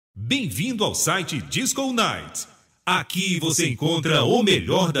Bem-vindo ao site Disco Night. Aqui você encontra o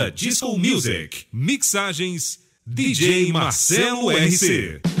melhor da Disco Music. Mixagens DJ Marcello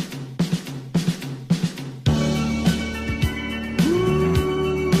RC.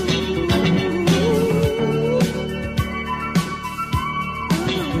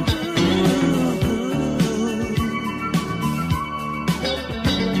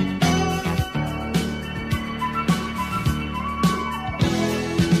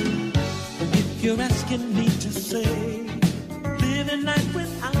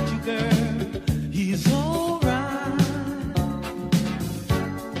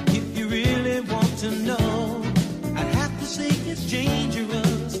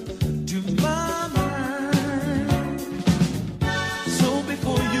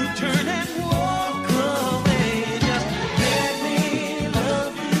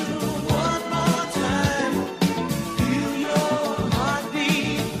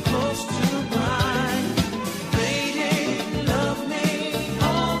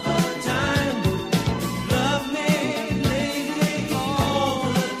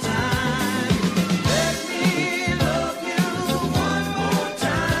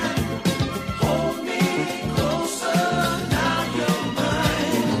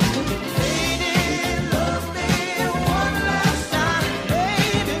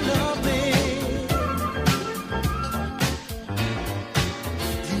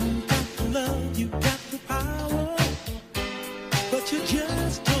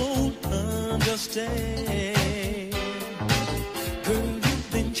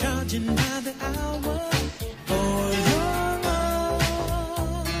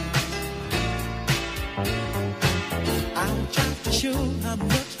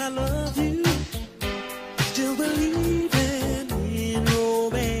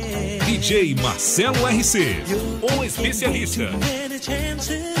 DJ Marcello RC, o especialista.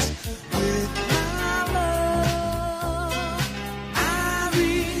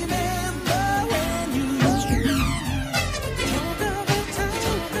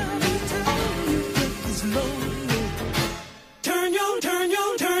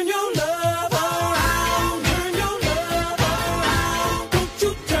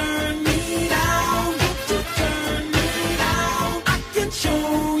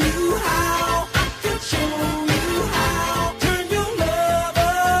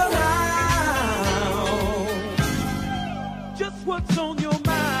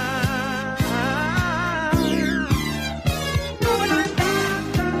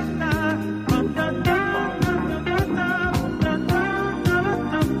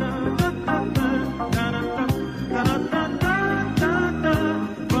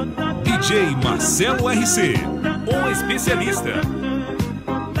 DJ Marcello RC, o especialista.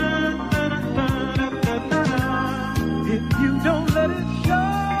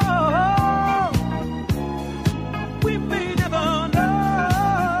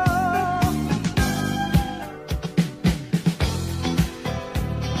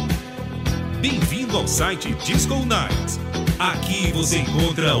 Bem-vindo ao site Disco Night. Aqui você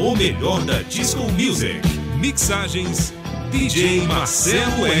encontra o melhor da Disco Music. Mixagens DJ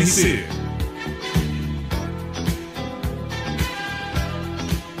Marcello RC.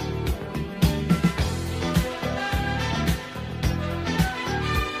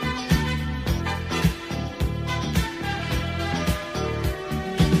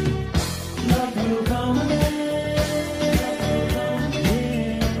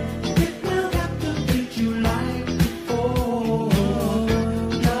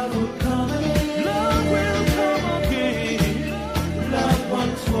 Love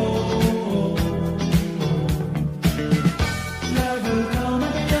once more.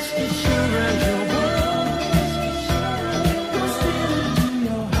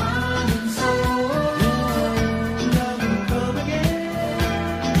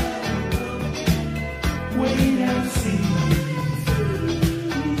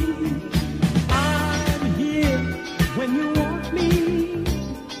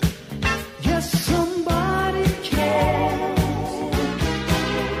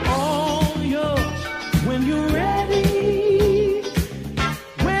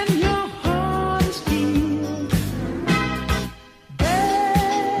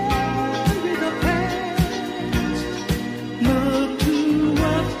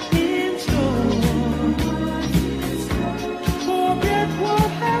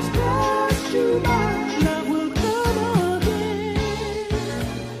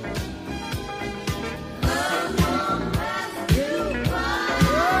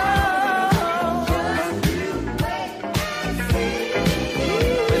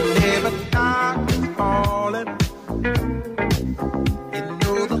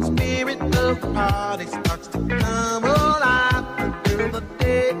 the party starts to come alive until the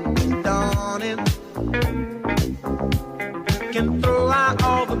day is dawning. Can throw out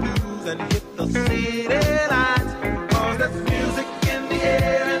all the blues and hit the city lights, 'cause there's music in the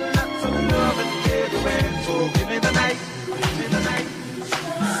air and lots of loving everywhere. So give me the night, give me the night,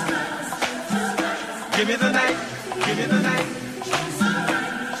 give me the night, give me the night,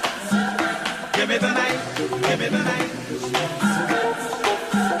 give me the night, give me the night,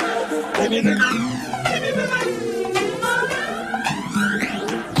 give me the night, give me the night,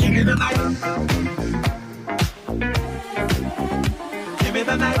 give me the night. Give me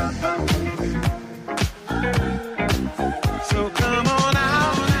the night. So come on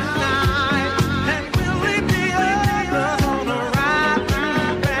out tonight, and we'll leave the others on the ride to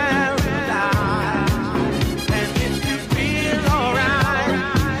paradise. And if you feel alright,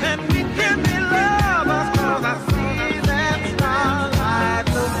 then we can be lovers, 'cause I see that starlight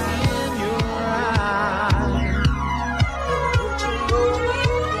look in your eyes.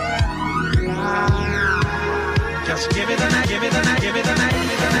 Just give me the night, give me the night, give me the night.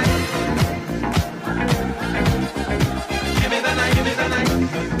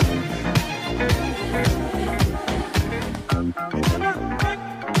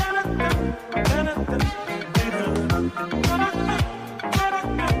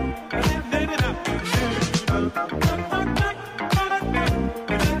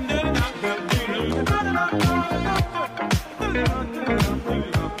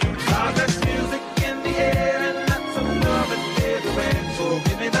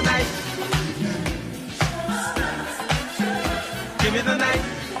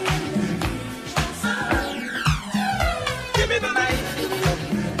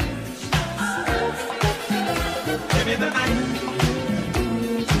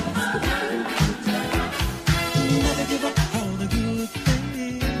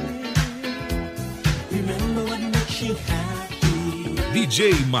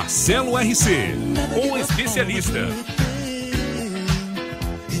 DJ Marcelo RC, o especialista.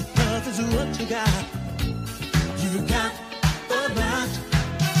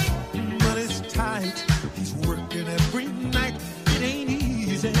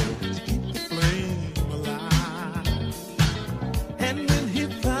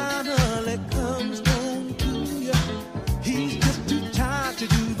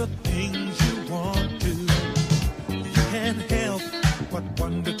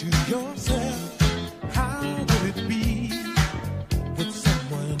 Wonder to yourself, how would it be with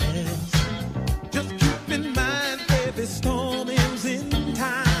someone else? Just keep in mind, every storm ends in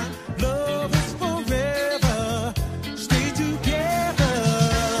time. Love is forever. Stay together.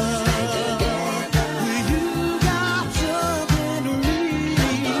 Well, you got something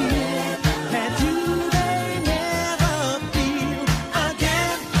real that you may never feel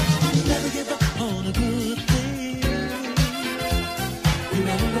again. Never give up on a good thing.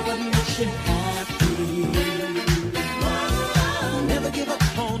 Remember what makes you happy. Oh, never give up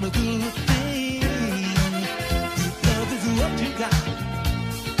on a good thing. Love is what you got.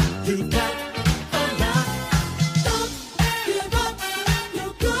 You got a lot. Don't give up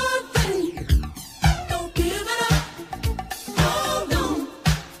your good thing. Don't give it up. Hold on.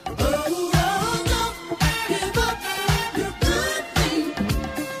 Oh, don't give up your good thing.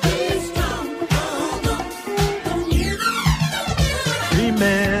 Be strong. Hold on. Don't give up.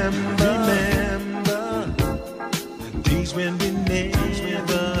 Remember days when we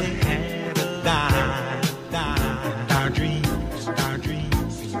never had a dime. Our dreams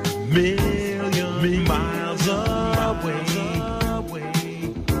million miles away.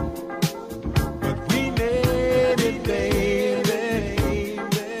 But we made it, baby.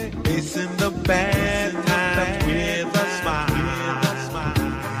 Facing the bad times with a smile.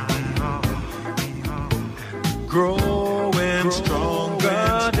 Growing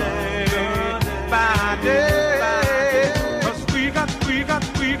stronger day by day. 'Cause we got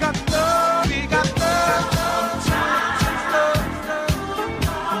love, we got love.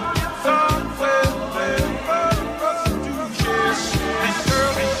 Somewhere for us to share.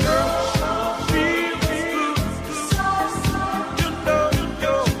 And girl, feels good. You know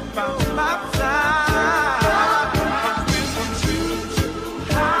you're by my side. 'Cause we're two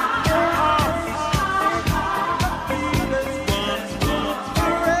hearts.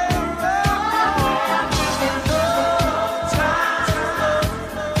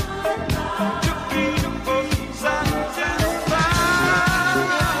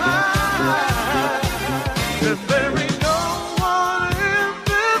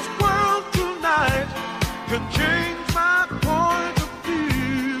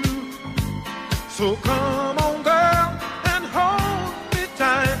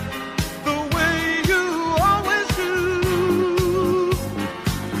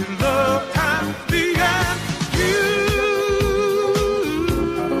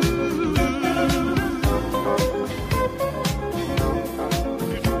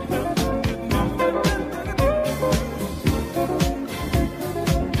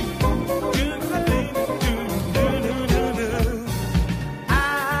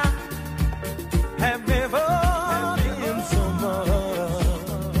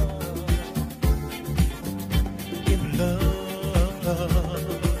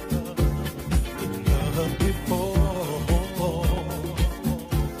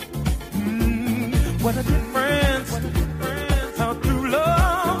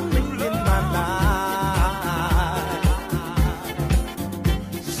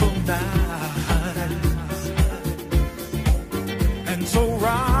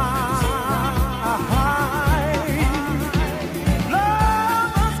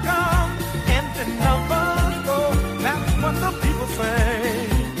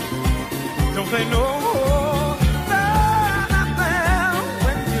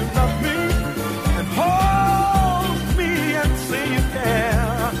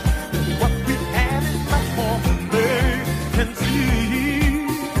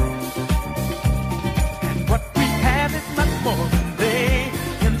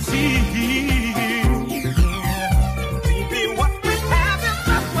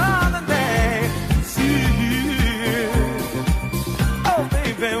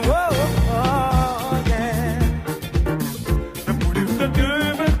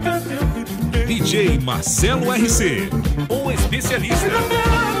 Marcelo RC, o especialista.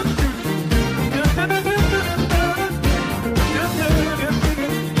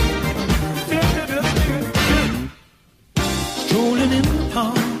 Strolling in the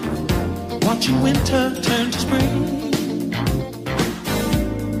park, watching winter turn to spring.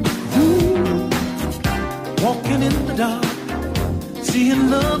 Walking in the dark, seeing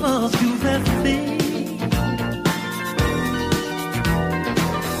lovers do their thing.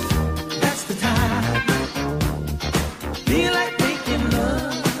 That's the time. Feel like making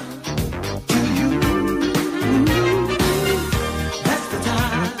love to you. That's the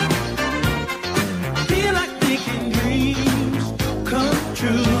time. Feel like making dreams come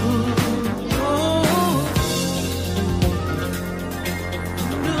true.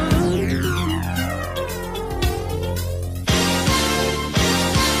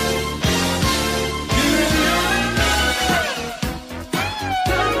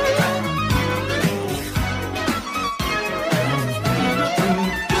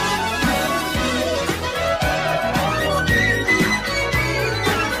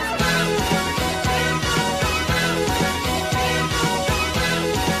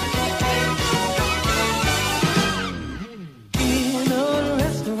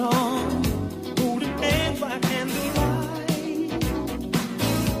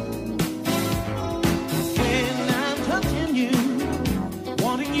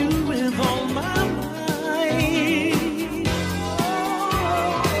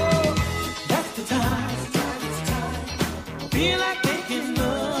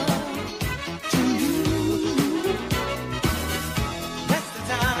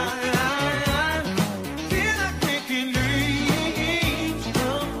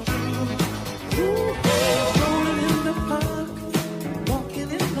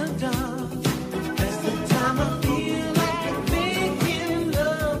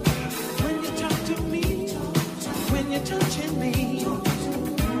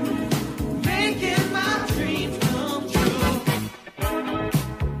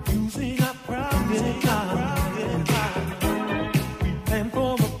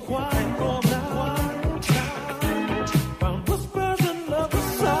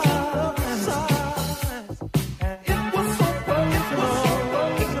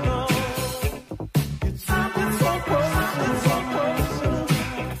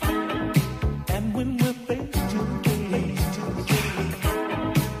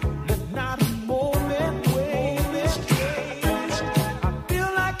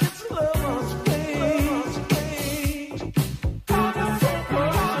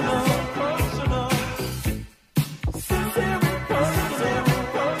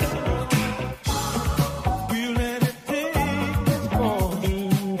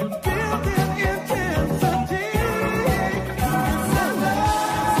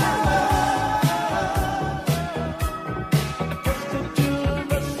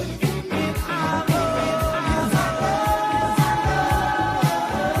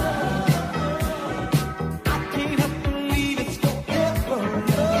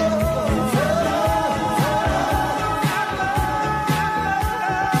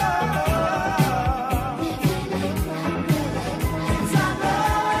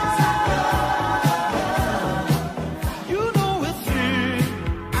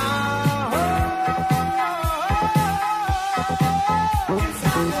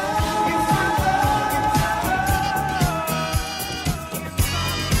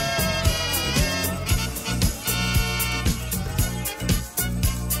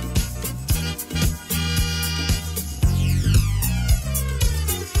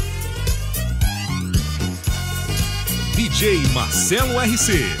 DJ Marcelo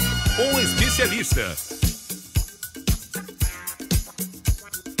RC, o especialista.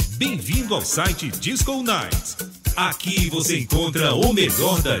 Bem-vindo ao site Disco Nights. Aqui você encontra o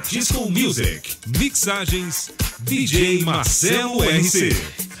melhor da Disco Music. Mixagens DJ Marcelo RC.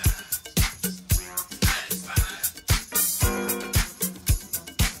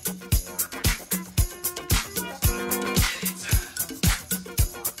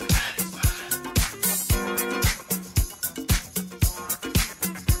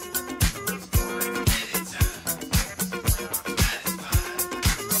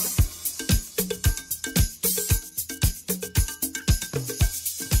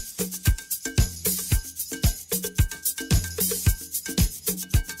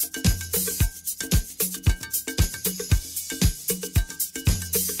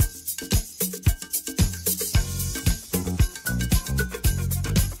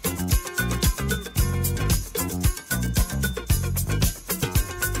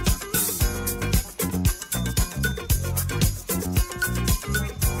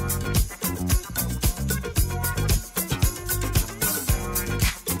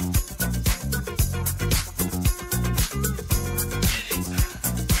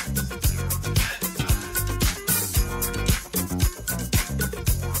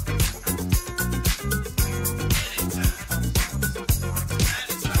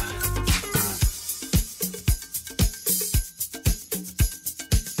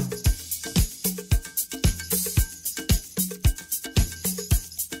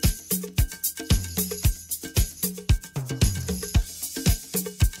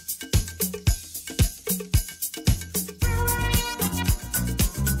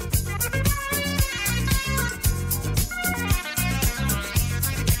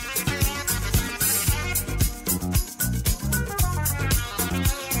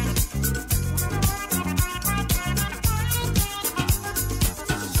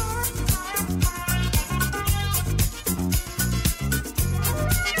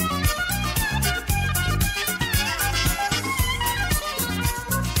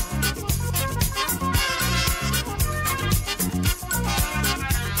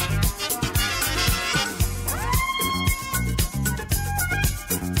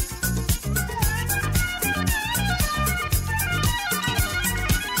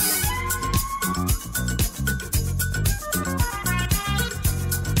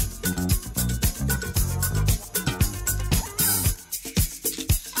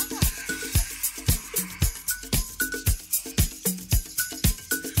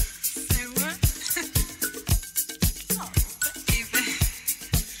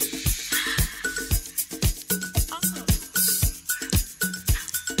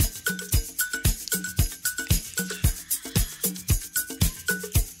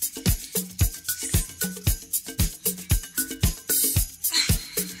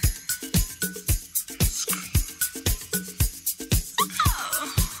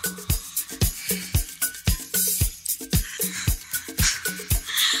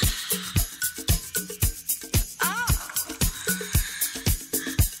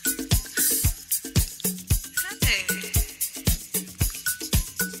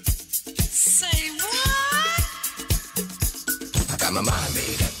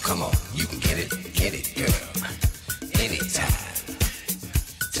 Come on, you can get it, girl. Anytime.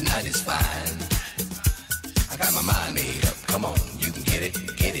 Tonight is fine. I got my mind made up. Come on, you can get it,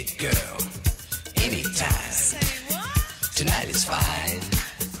 girl. Anytime. Tonight is fine.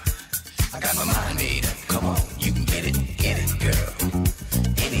 I got my mind made up. Come on, you can get it, girl.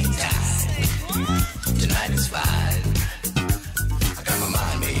 Anytime. Tonight is fine. I got my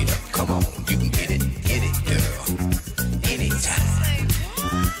mind made up. Come on, you can get it, girl. Anytime.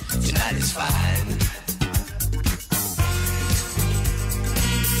 Tonight is fine.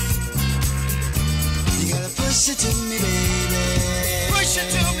 You gotta push it to me, baby. Push it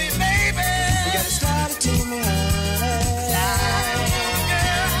to me, baby. You gotta start it to me, honey.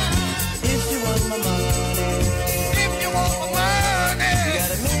 If you want my money, if you want my money, you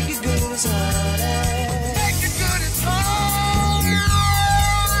gotta make it good as honey. Make it good as honey.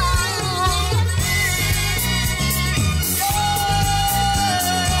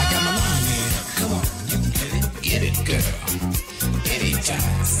 I got my mind made up. Come on, you can get it, girl.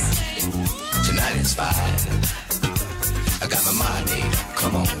 Anytime. Tonight is fine. I got my mind made up.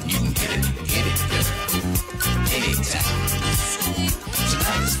 Come on, you can get it, girl. Anytime.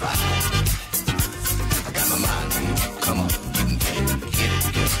 Tonight is fine. I got my mind made up. Come on, you can get it,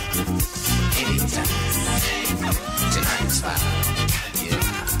 girl. Anytime. Tonight is fine. Yeah.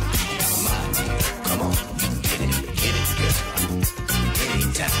 I got my mind made up. Come on, you can get it, girl.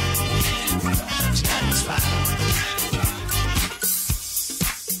 Anytime. Tonight is fine.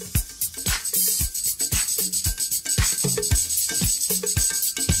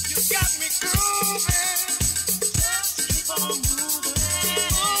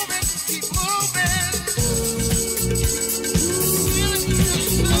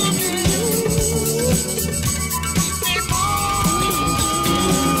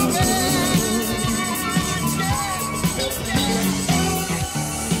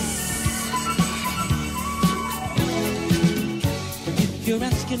 You're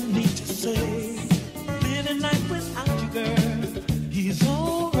asking me to say, living life without you, girl, is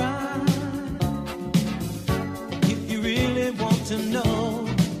alright. If you really want to know,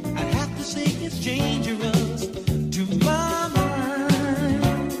 I have to say it's dangerous to my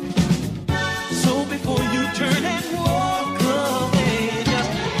mind. So before you turn and walk away, just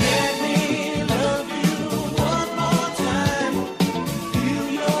let me love you one more time. Feel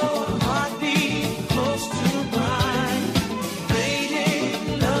your heartbeat close to mine. Lady,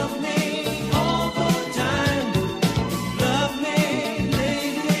 love me all the time. Love me,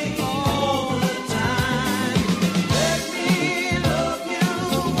 lady, all the time. Let me love you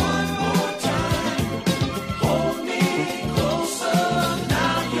one more time. Hold me closer,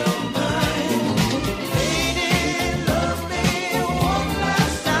 now you're mine. Lady, love me one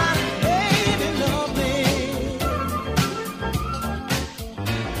last time. Lady, love me.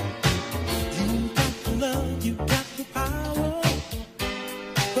 You got the love, you got the power,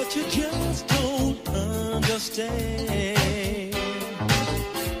 but you just don't understand.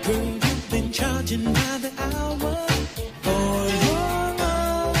 Girl, you've been charging by the hour for your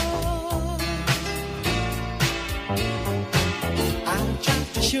love. I'm trying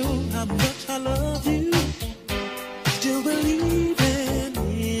to show how much I love you, still believing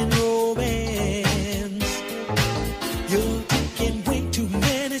in romance. You're taking way too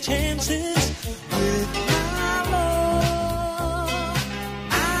many chances with my love.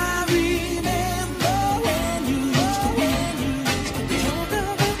 I remember when you used to be. Talk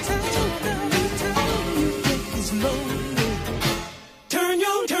of the time.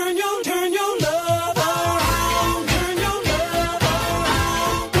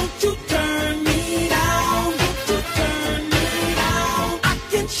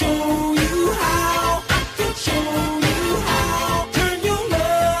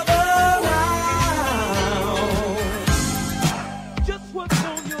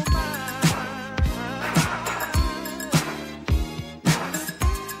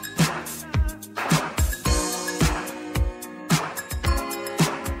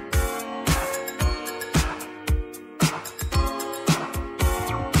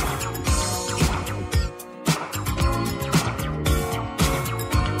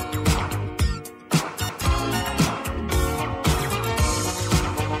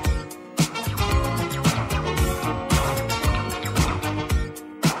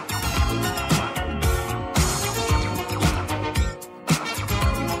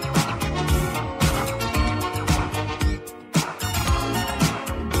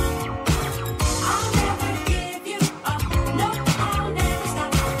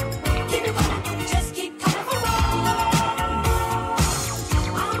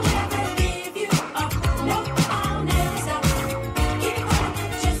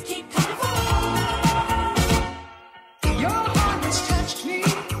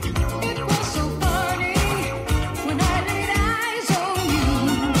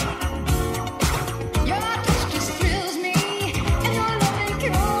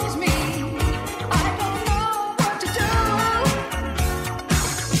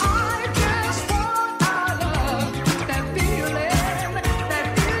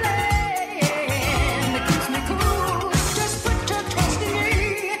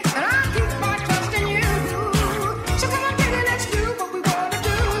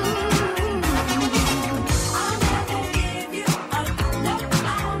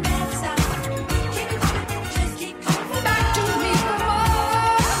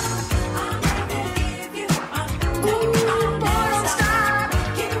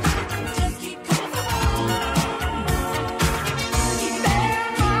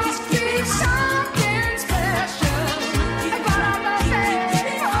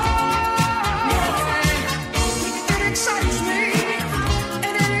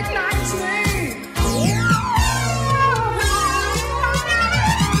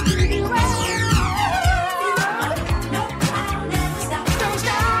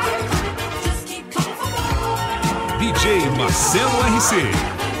 DJ Marcelo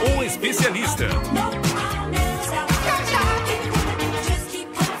RC, o especialista.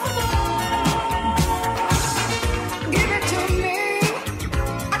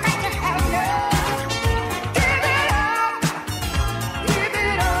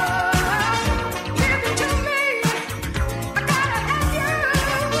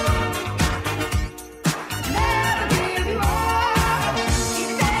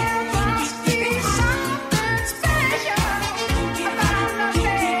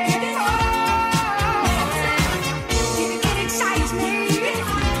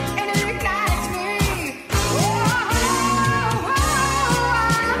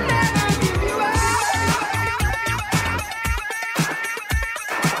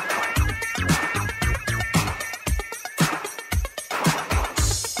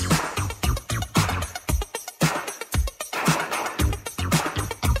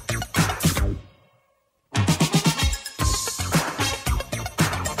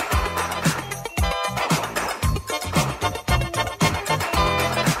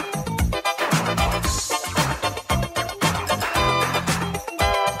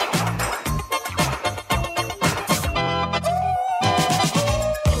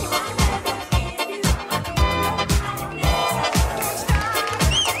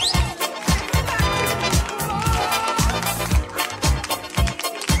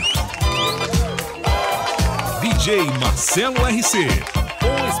 DJ Marcelo RC,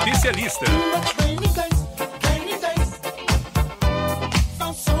 o especialista.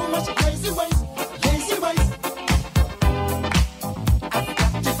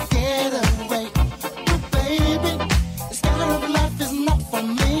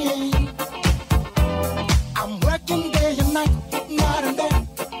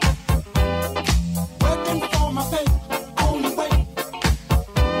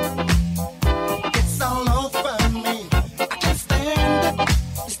 It's all over me. I can't stand it.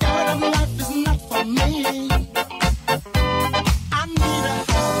 The start of life is not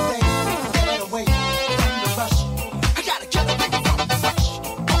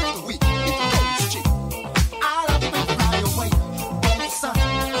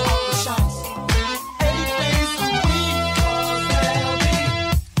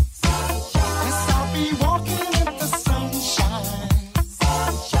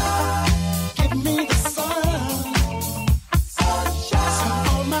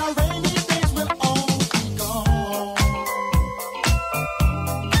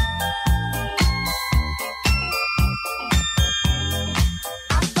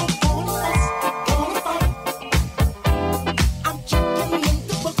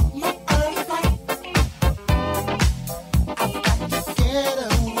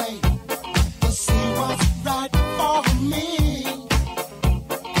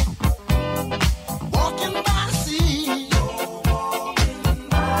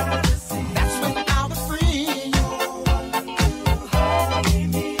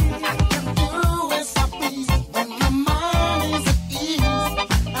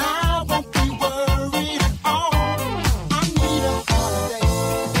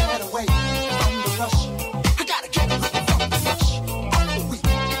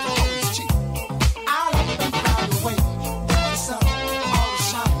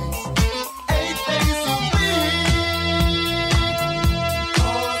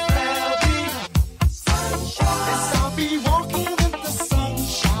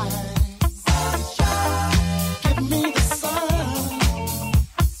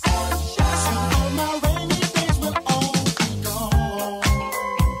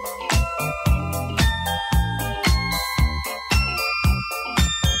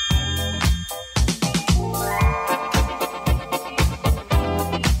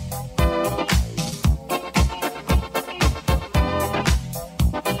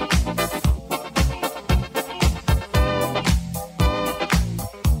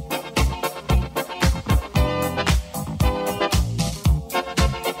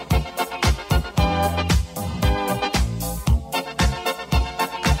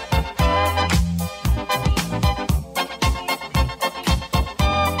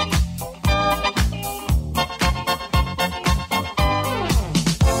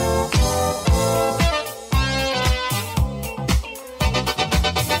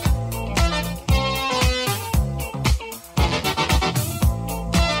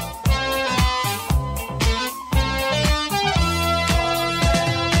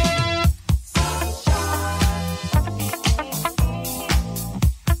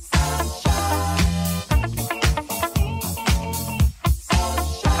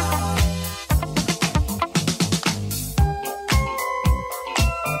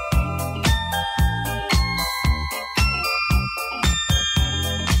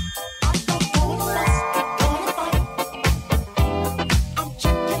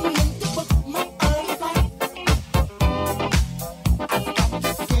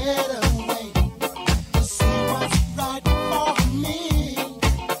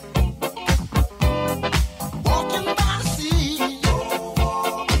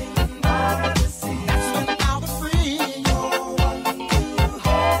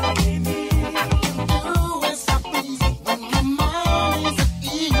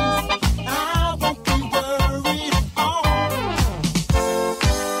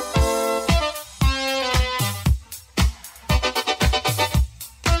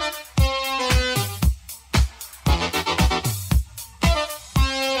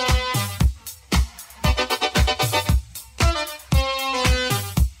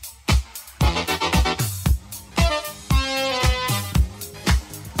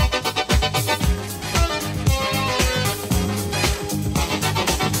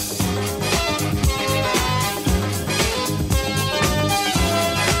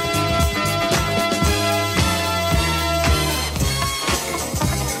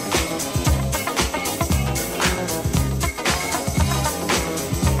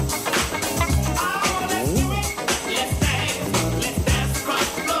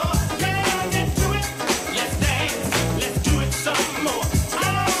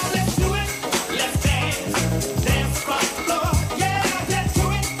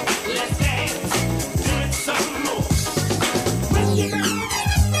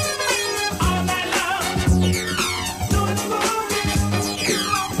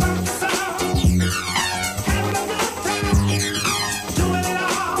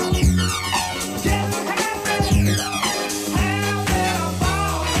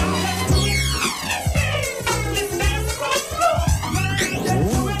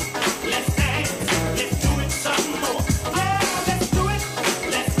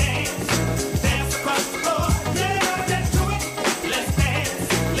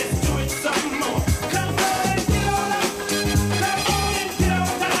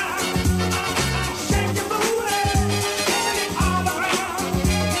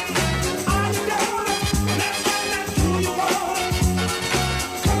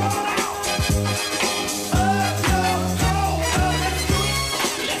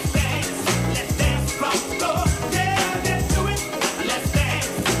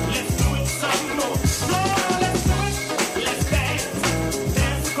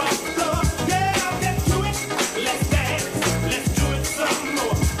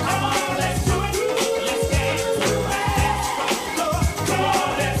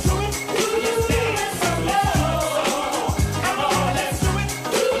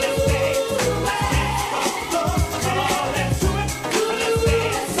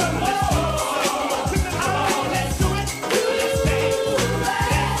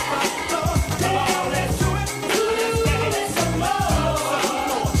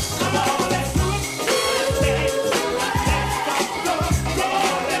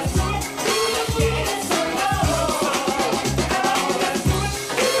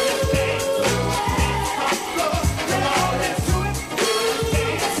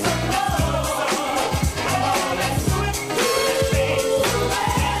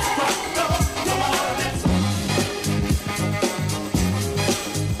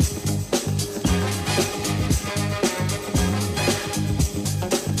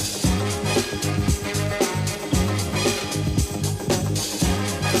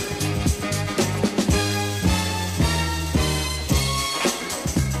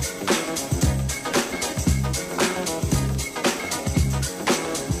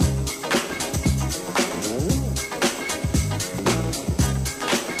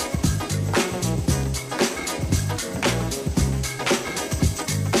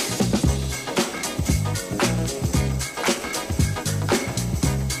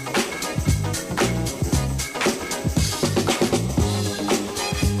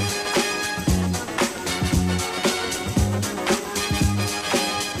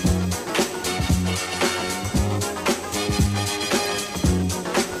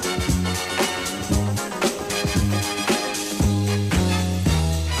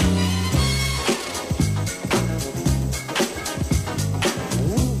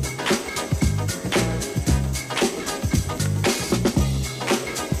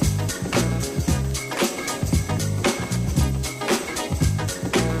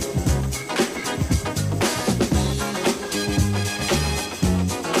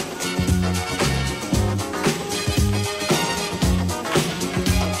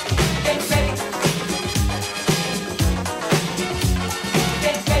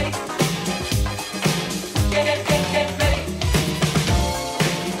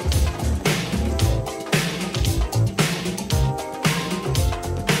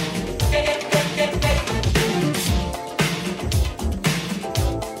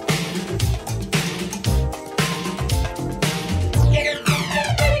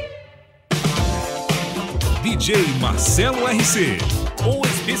DJ Marcelo RC, o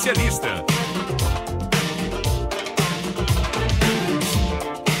especialista.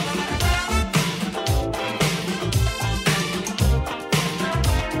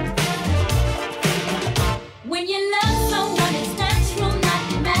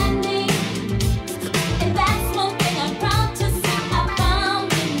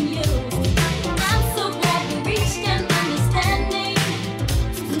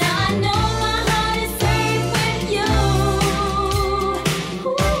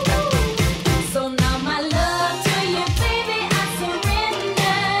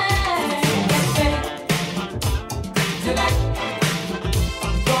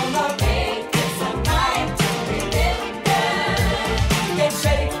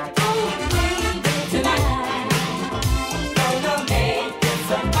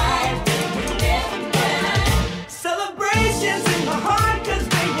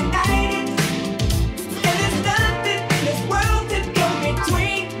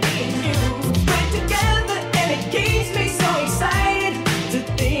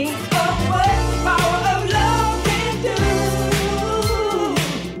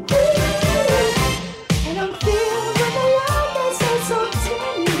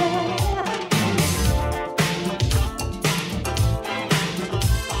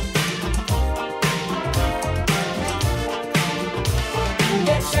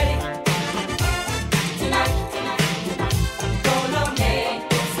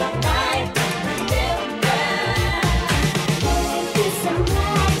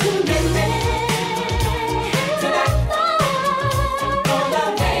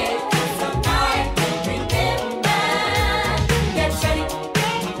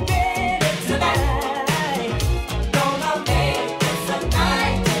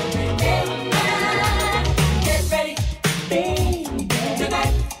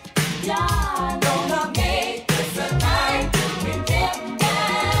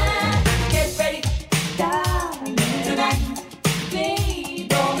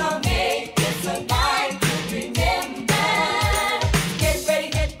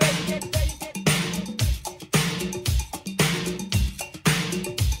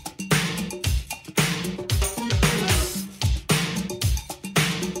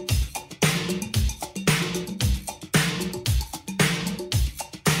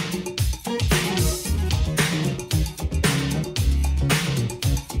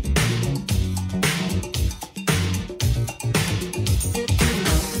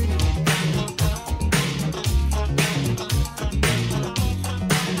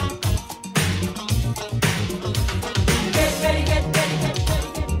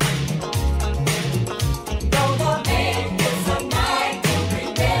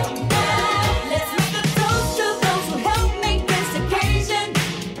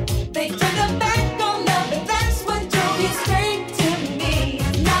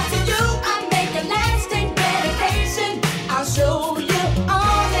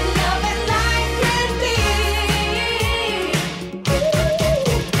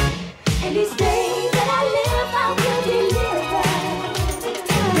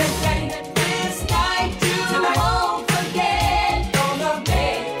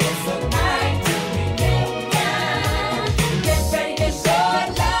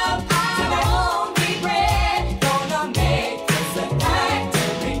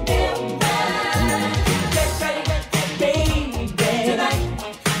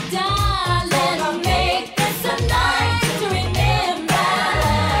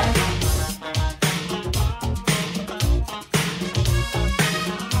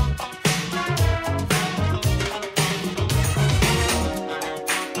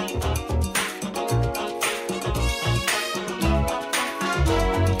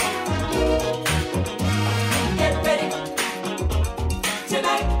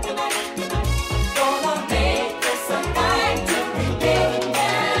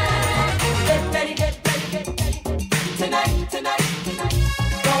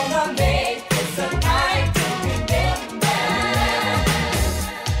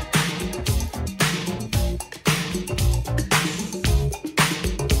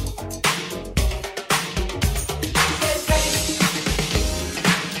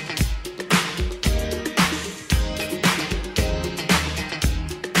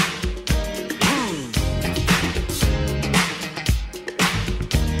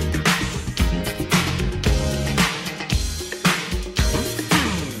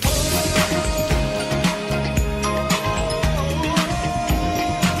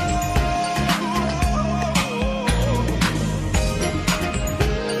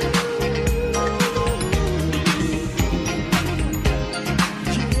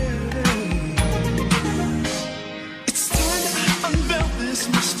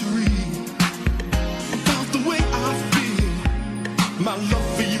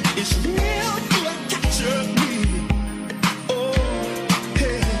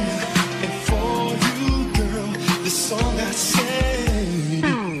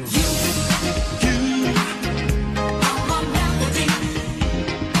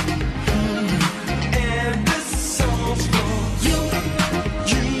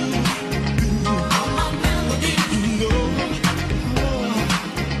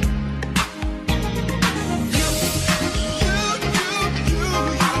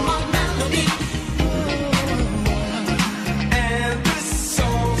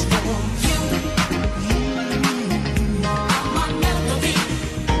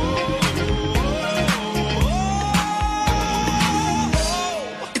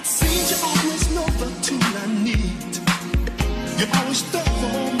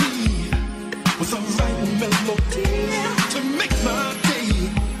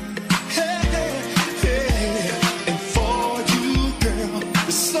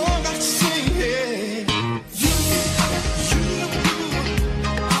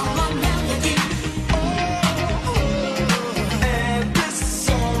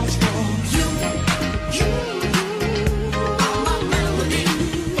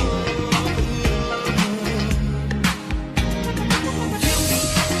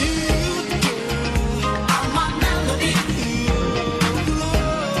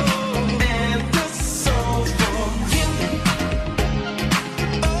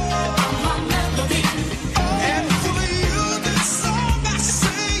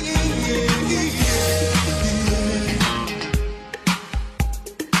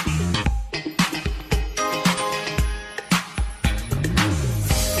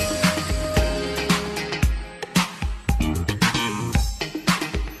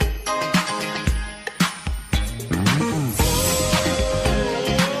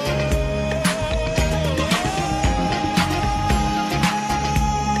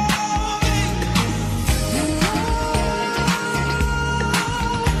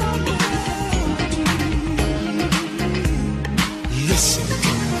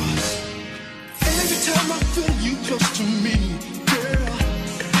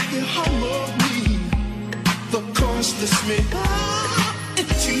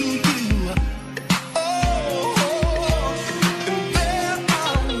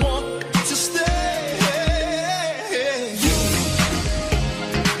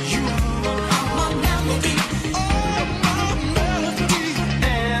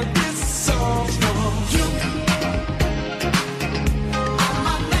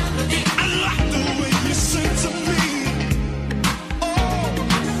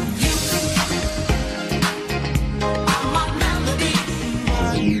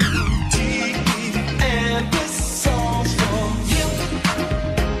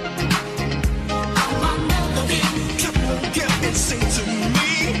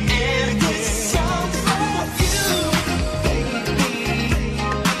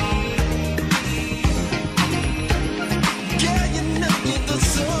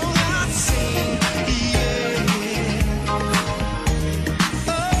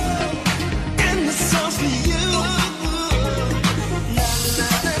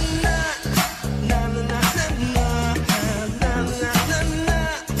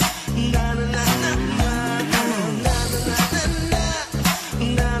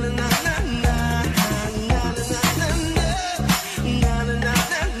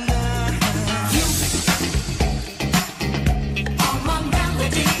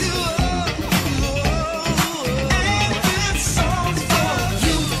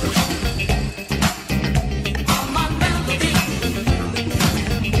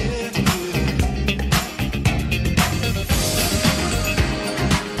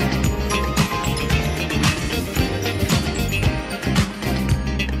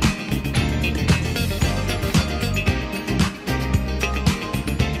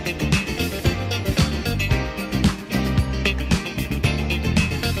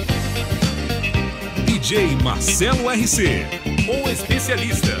 DJ Marcelo RC, o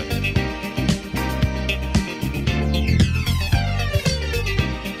especialista.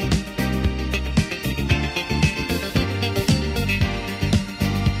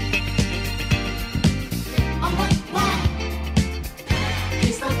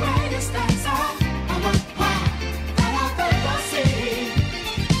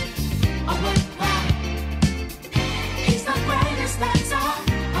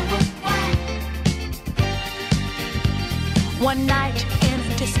 One night in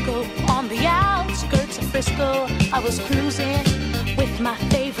a disco on the outskirts of Frisco, I was cruising with my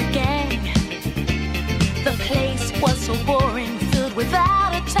favorite gang. The place was so boring, filled with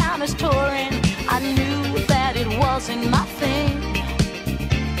out-of-towners touring. I knew that it wasn't my thing.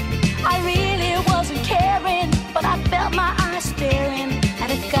 felt my eyes staring at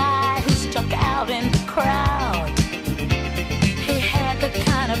a guy who stuck out in the crowd. He had the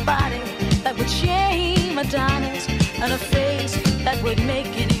kind of body that would shame Adonis, and a face that would make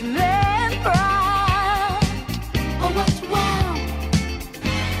any man proud. Oh, what wow!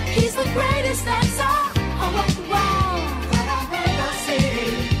 He's the greatest dancer. Oh, what wow! That I've ever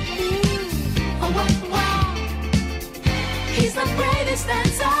seen. Oh, what wow! He's the greatest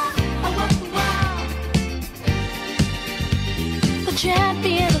dancer. Oh, what wow! The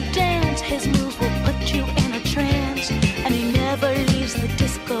champion of dance, his moves will put you in a trance, and he never leaves the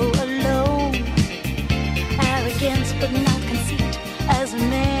disco alone. Arrogance but not conceit, as a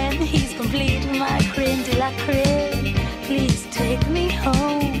man he's complete. My creme de la creme, please take me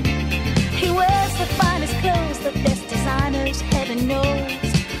home. He wears the finest clothes, the best designers, heaven knows.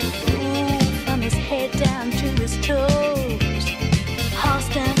 Ooh, from his head down to his toes.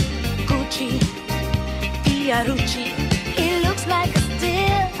 Halston, Gucci, Fiorucci, he looks like a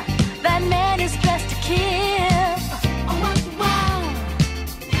steal. That man is dressed to kill. Oh, what wow!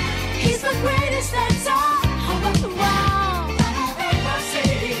 He's the greatest dancer. Oh, what wow! That I've ever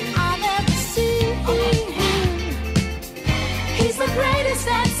seen. I've ever seen him. He's the greatest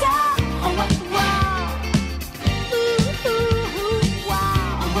dancer. Oh, what wow! Ooh, ooh, ooh,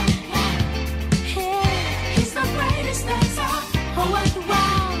 wow! Oh, what wow! Yeah, he's the greatest dancer. Oh, what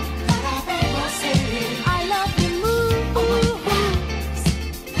wow! That I've ever seen. I love the moves.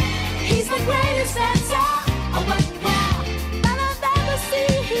 He's the greatest dancer. Oh, what wow! That I've ever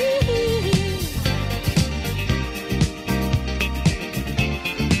seen.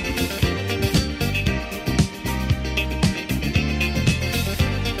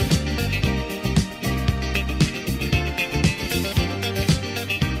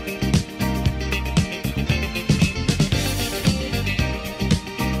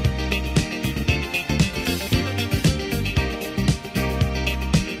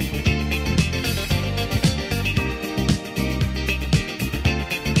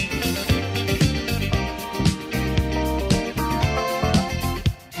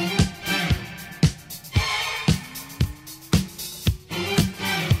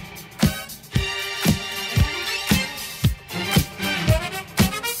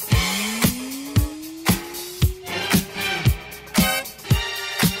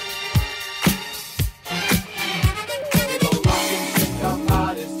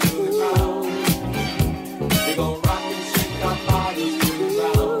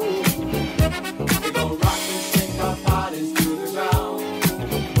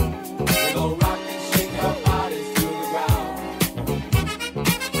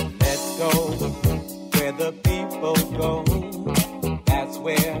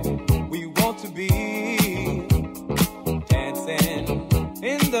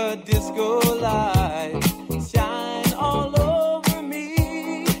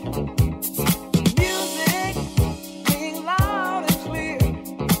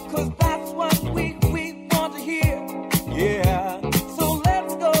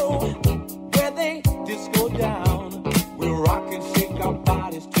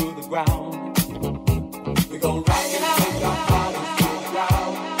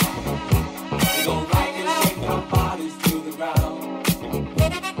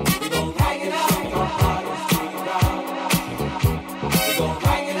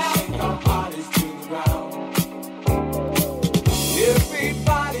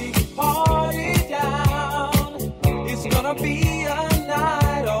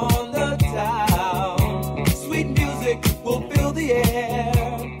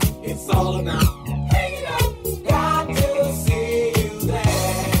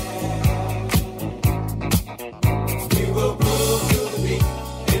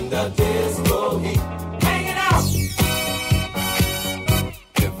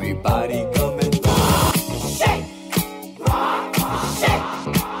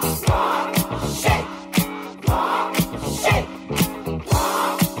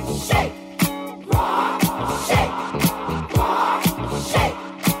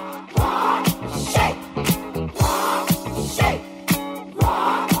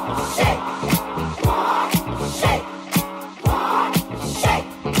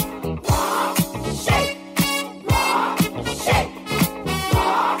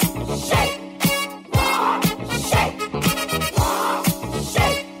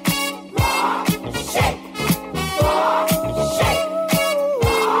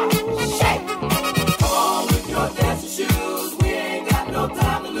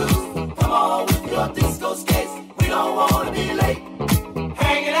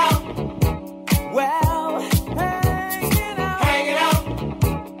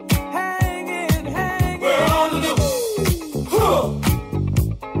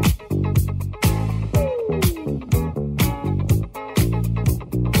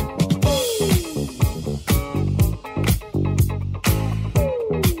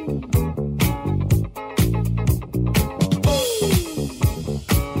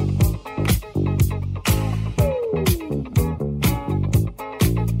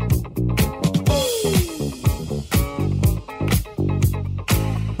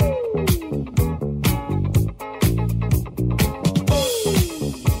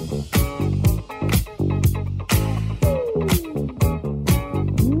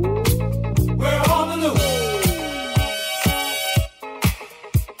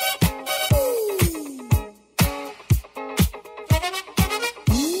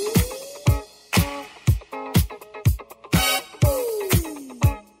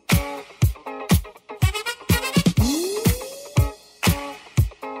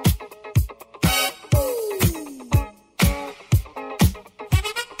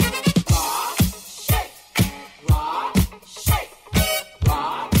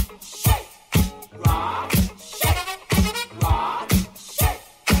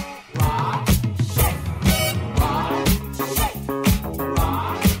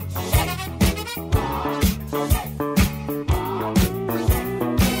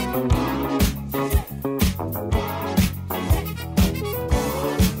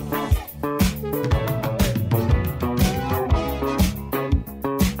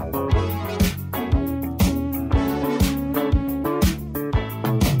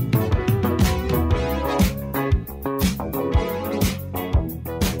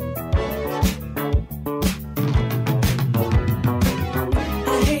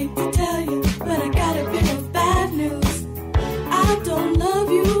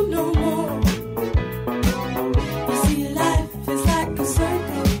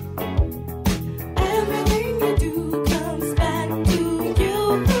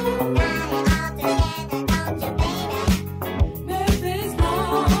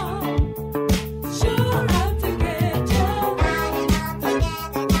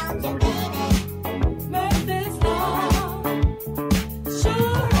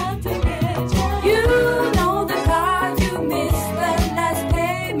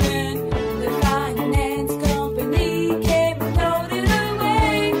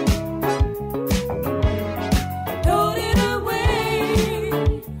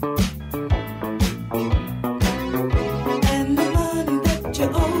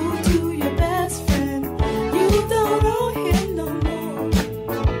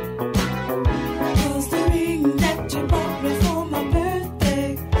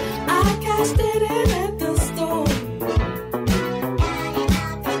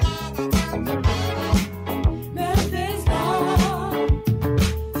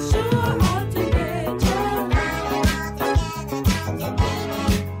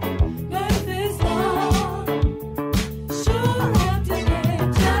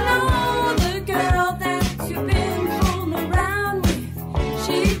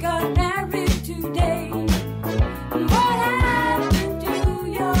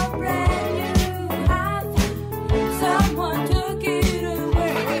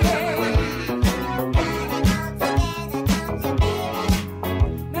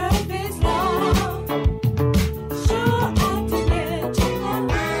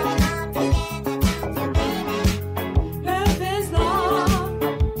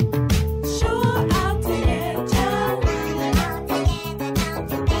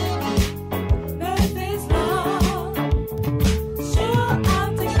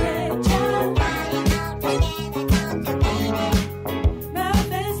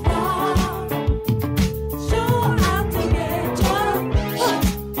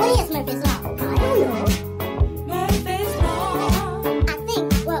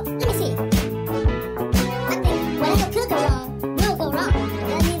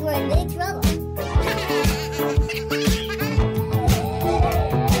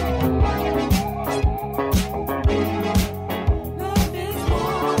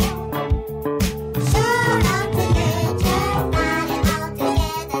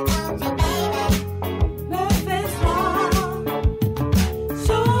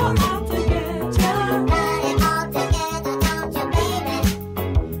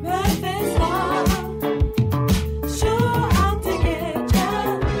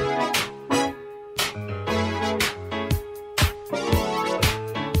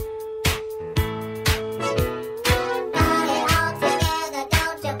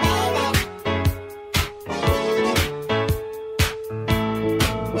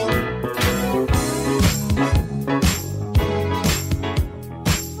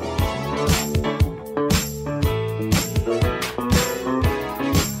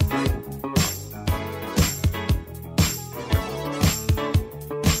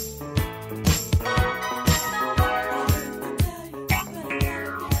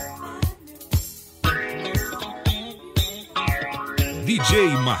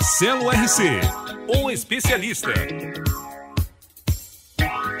 DJ Marcelo RC, o especialista.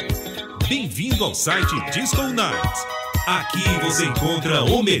 Bem-vindo ao site Disco Nights. Aqui você encontra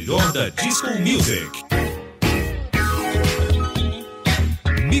o melhor da Disco Music.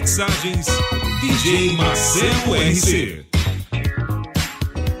 Mixagens DJ Marcelo RC.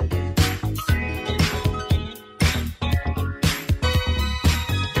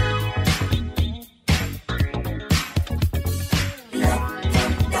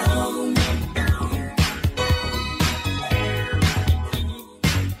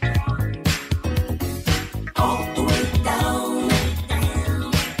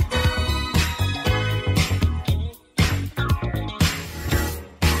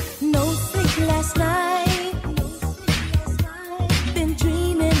 No sleep last night.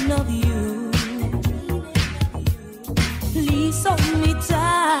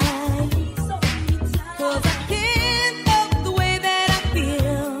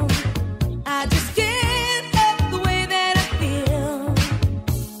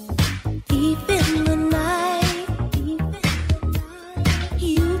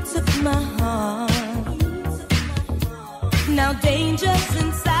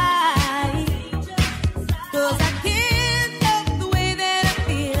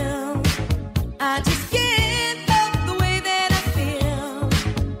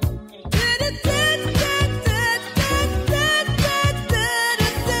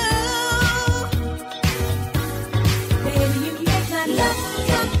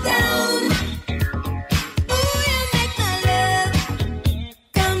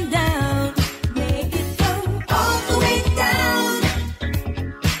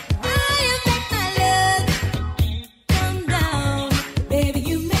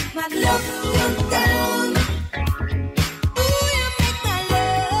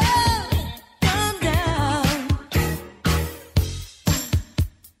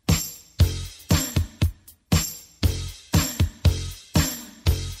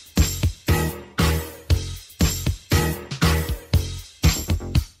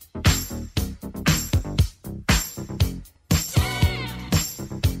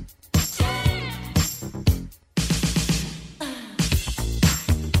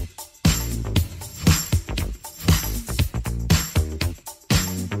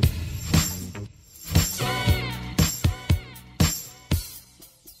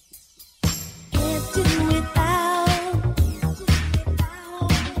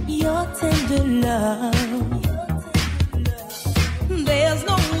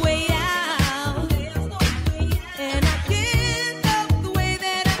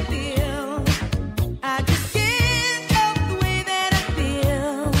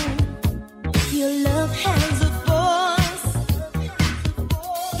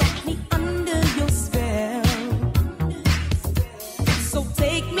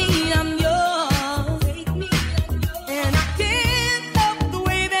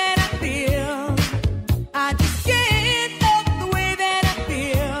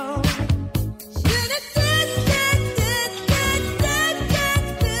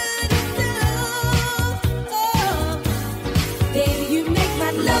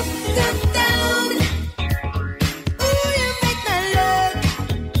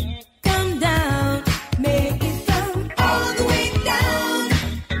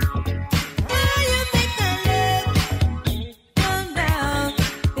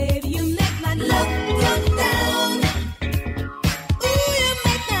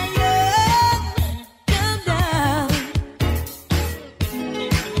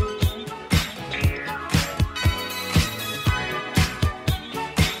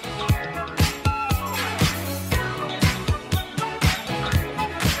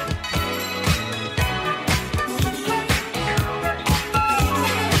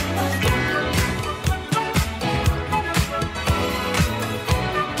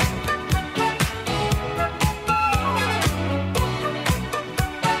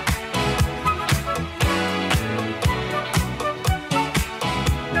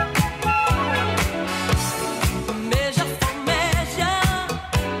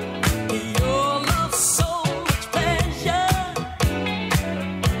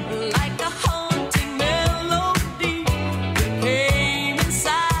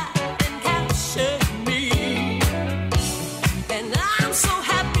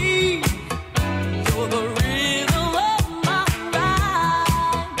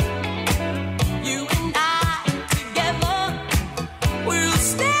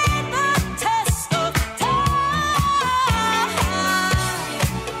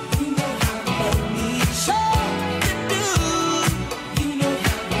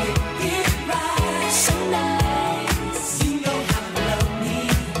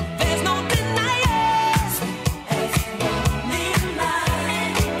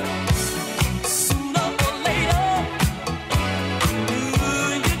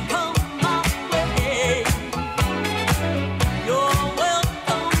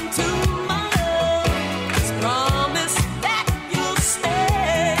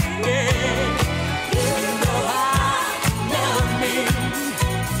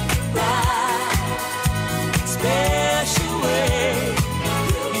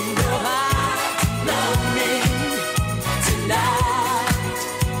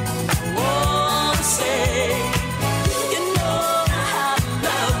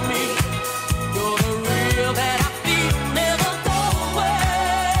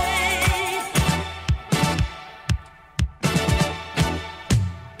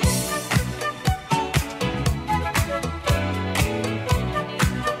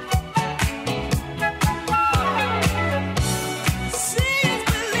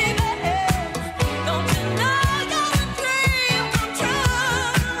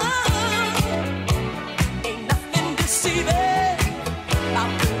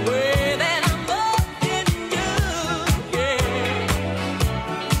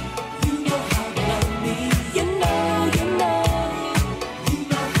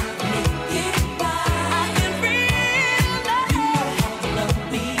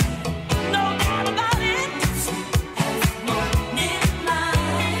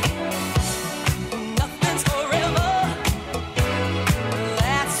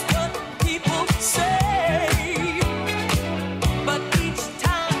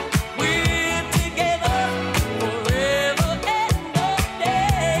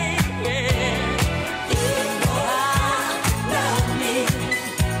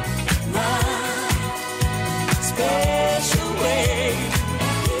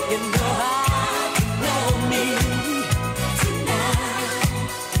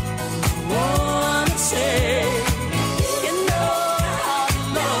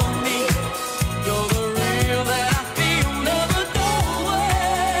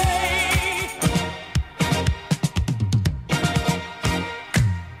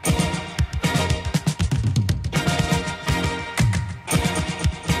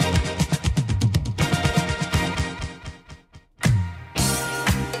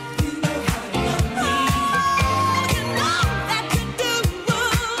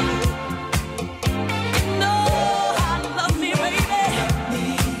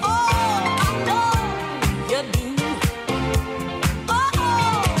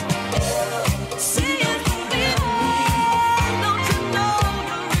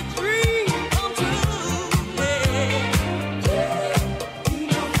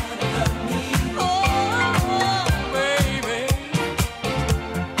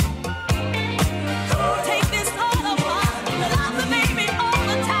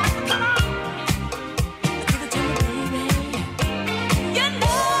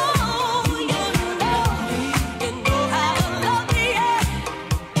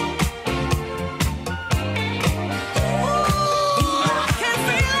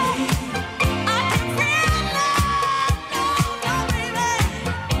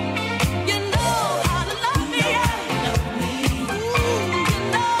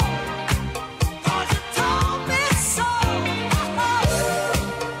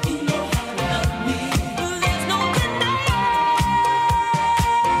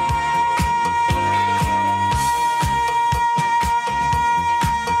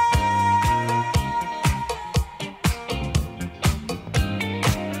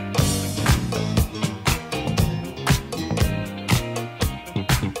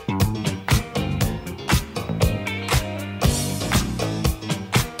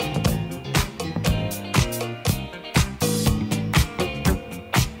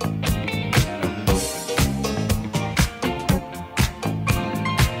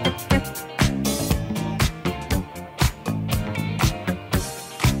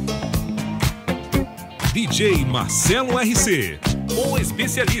 DJ Marcelo RC, o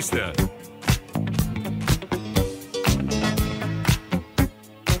especialista.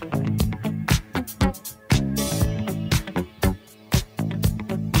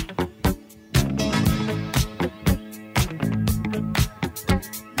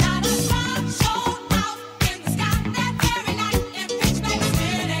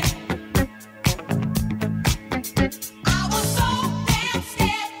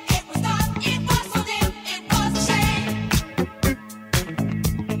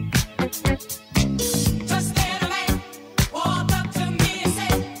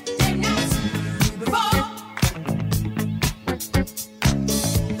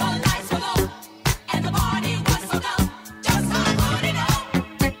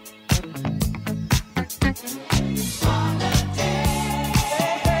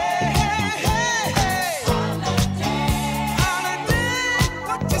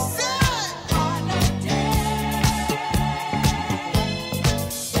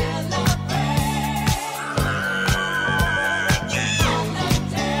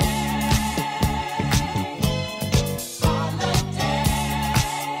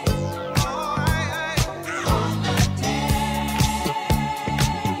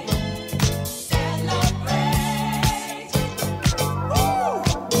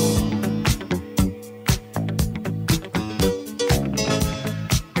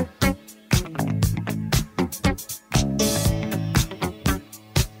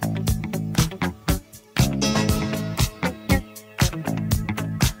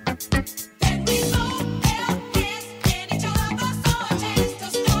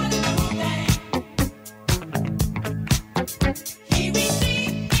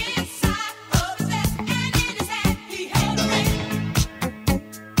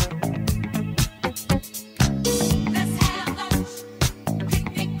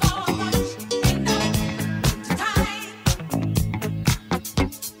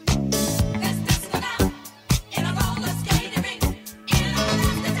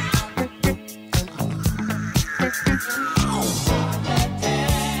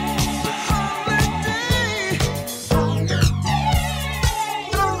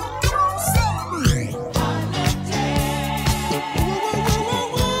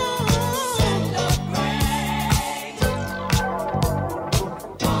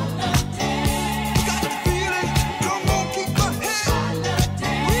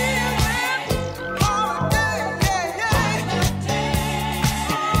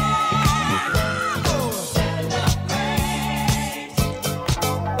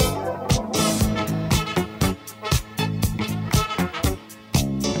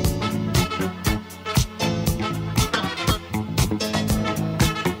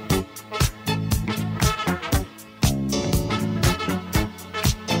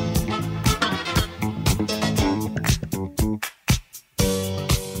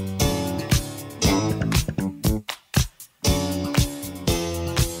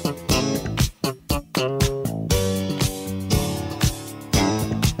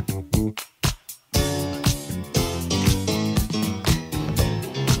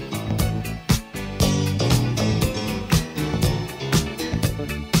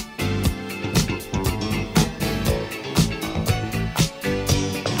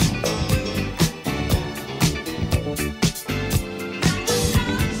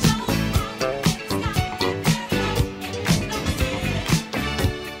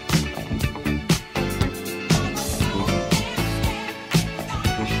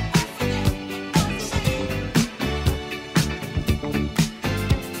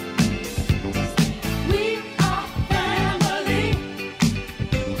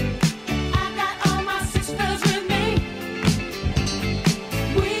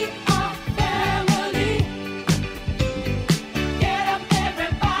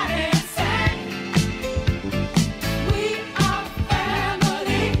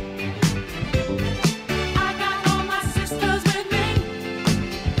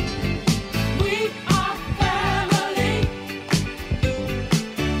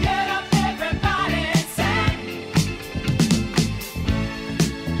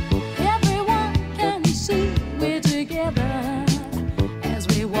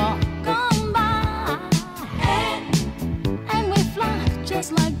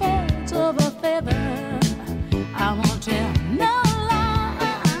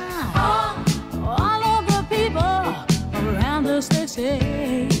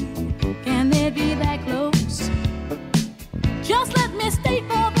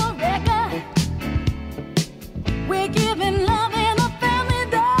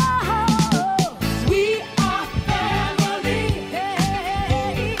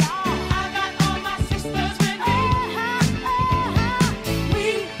 Sister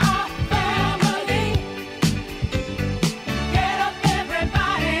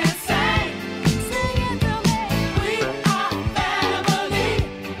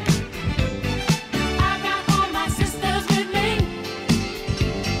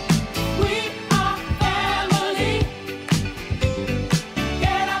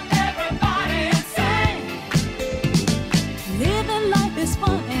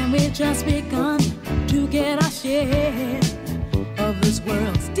we've just begun to get our share of this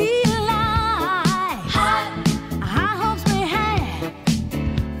world's delight. High hopes we have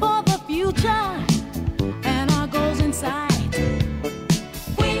for the future and our goals in sight.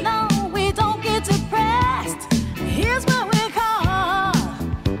 We know we don't get depressed. Here's what we call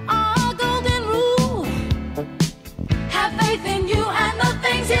our golden rule. Have faith in you and the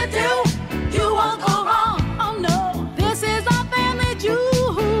things you do. You won't go wrong. Oh no, this is our family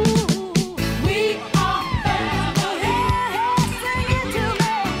jewel. We are family. Sing it to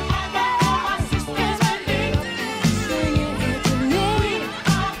me. I got all my sisters with me. Sing it to me. We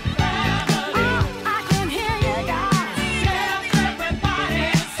are family. I can hear you guys. Get up, everybody,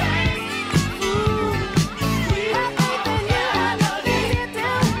 and sing. Ooh, we have faith in you and the things you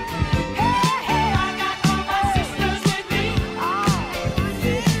do. Hey, hey, I got all my sisters with me. Oh,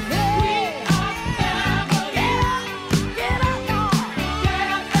 we are family. Get up, y'all. Get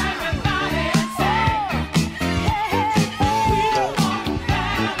up, everybody, and sing. Hey, hey, we are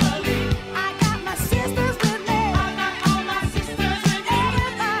family. I got my sisters with me. I got all my sisters with me.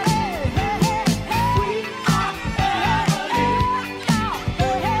 Everybody, hey, hey, hey. We are family. Y'all,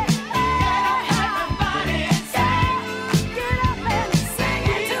 hey, hey, get up, everybody, and sing. Get up and sing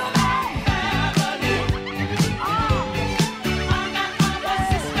it to me. Family. Oh, I got all my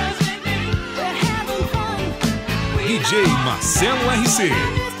sisters with me. We're having fun. DJ Marcelo RC,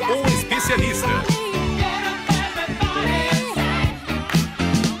 o especialista.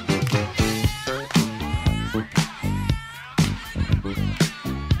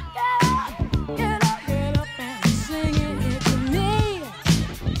 Get up and sing it to me.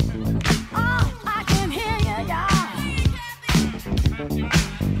 Oh, I can hear you, y'all.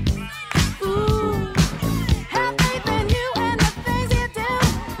 Ooh, have faith in you and the things you do.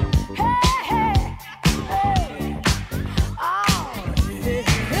 Hey, hey, hey. Oh, hey,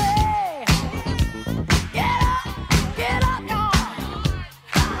 hey.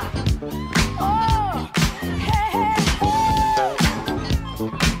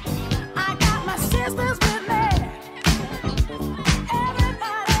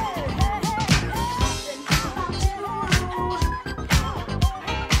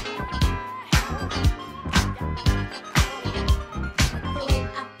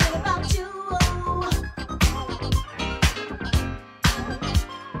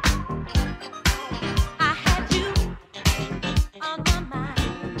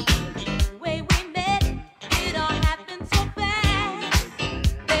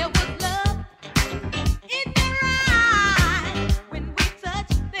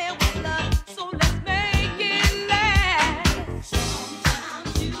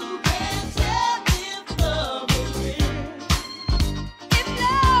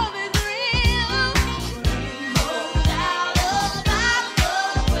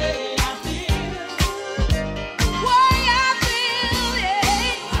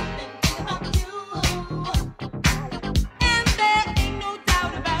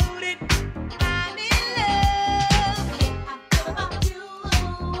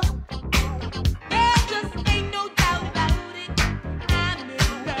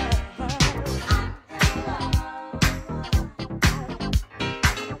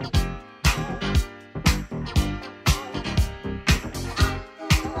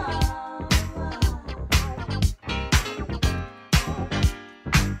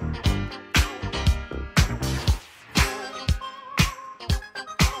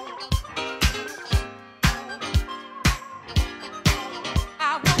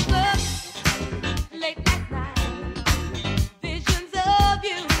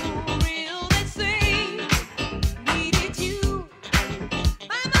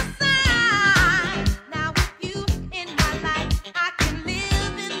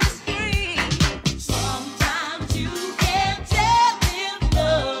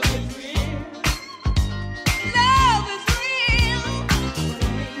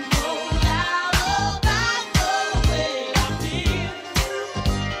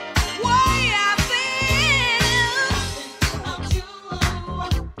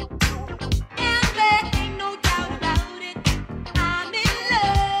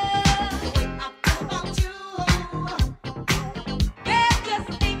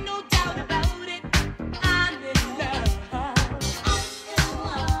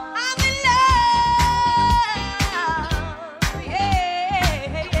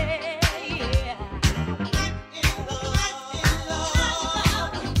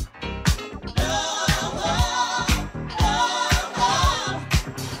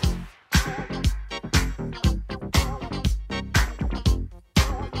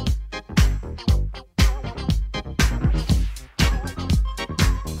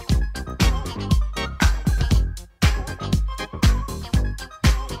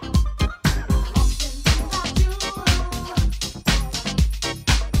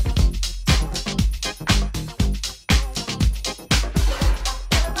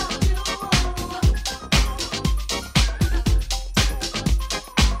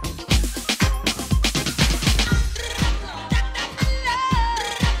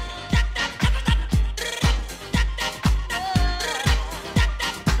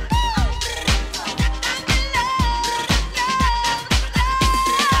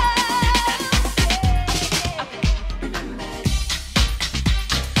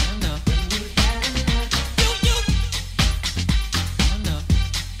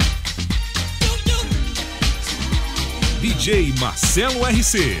 DJ Marcelo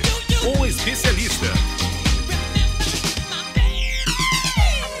RC, o especialista.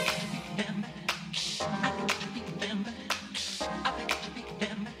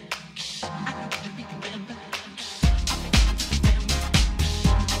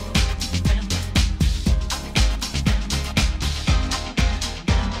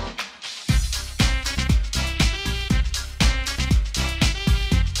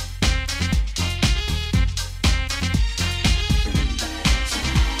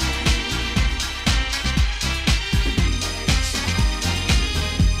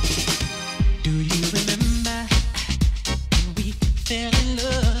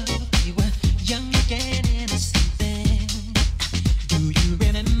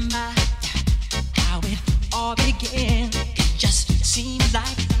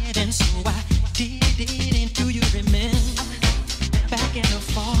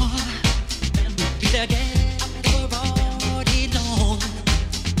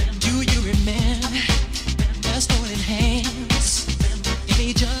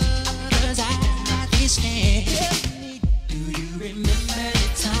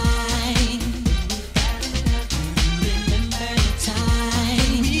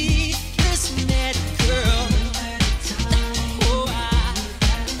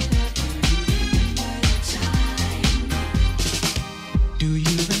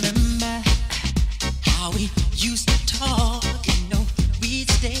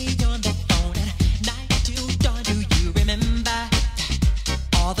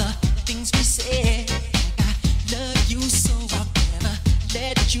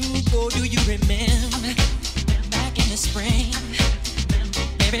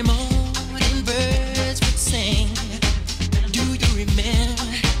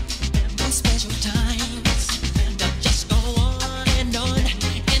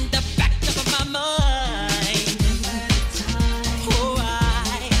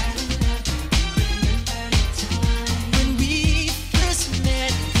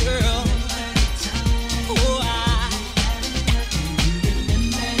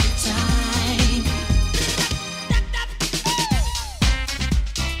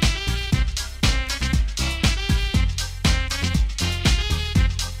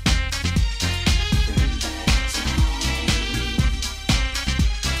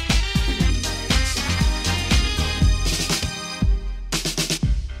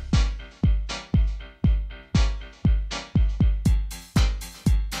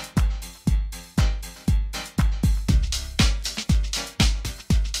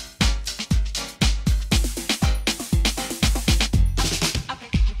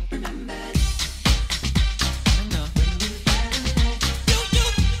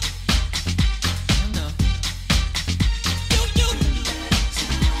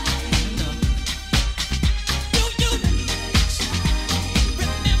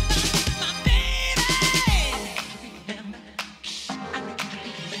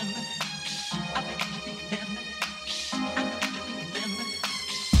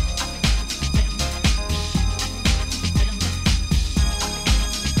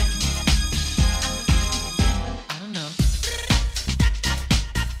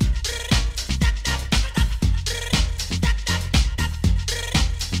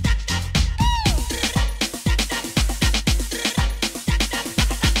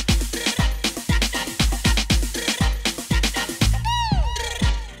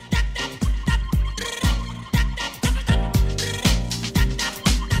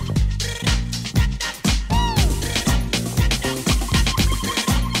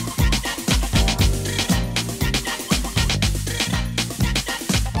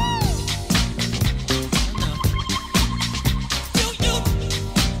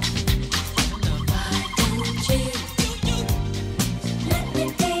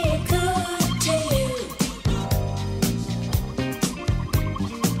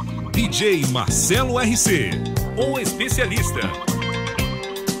 DJ Marcelo RC, o especialista.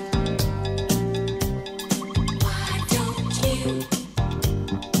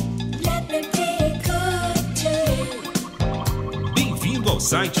 Bem-vindo ao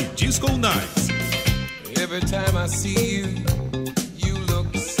site Disco Nights. Every time I see you, you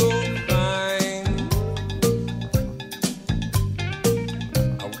look so fine.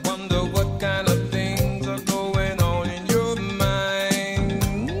 I wonder what kind of things are going on in your mind.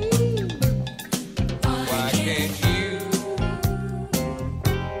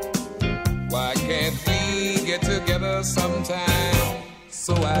 Why can't we get together sometime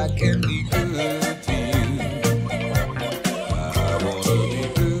so I can be good to you? I wanna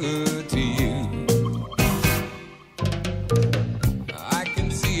be good to you. I can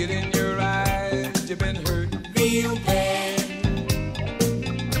see it in your eyes, you've been hurt real bad.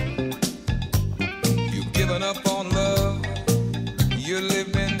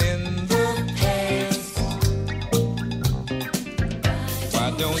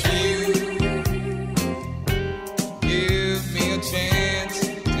 don't you give me a chance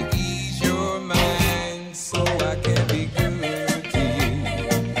to ease your mind so I can be good to you?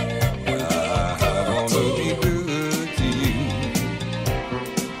 I wanna be good to you.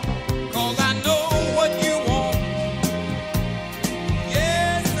 'Cause I know what you want.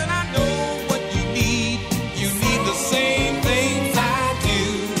 Yes, and I know what you need. You need the same things I do.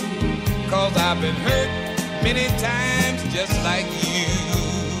 'Cause I've been hurt many times just like you.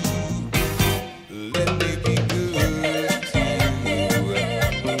 Let me be good to you.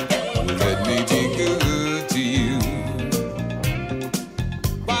 Let me be good to you.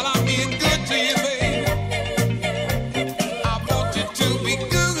 While I'm being good to you, baby, I want you to be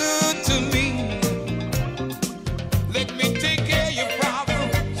good to me. Let me take care of your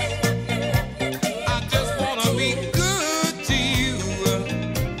problems. I just wanna be good to you.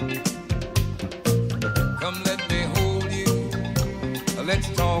 Come let me hold you. Let's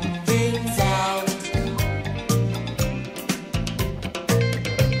talk things out.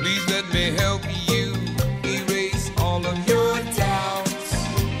 Please let me help you erase all of your doubts.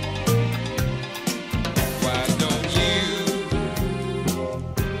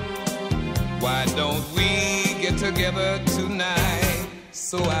 Why don't we get together tonight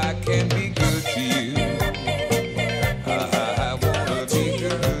so I can be good to you? I wanna be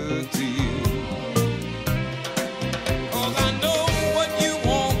good to you. 'Cause I know what you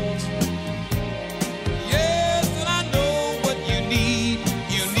want. Yes, and I know what you need.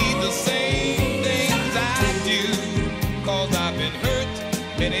 You need the same things I do. 'Cause I've been hurt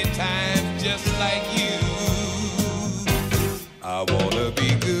many times just like you. I wanna be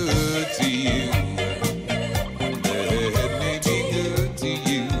good to you. Let me be good to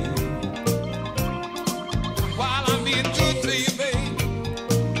you. While I'm being good to you, babe,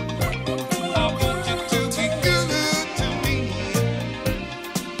 I want you to be good to me.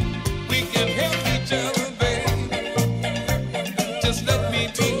 We can help each other, babe. Just let me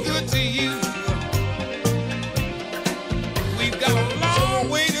be good to you. We've got a long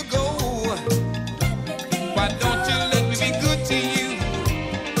way to go. Why don't you let me be good to you?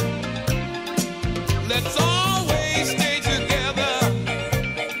 Let's always stay together.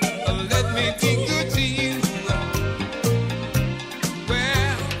 Let me be good to you.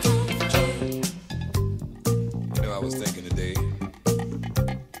 Well, you know, I was thinking today,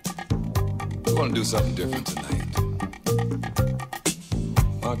 we want to do something different tonight.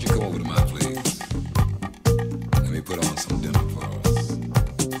 Why don't you come over to my place? Let me put on some dinner for us.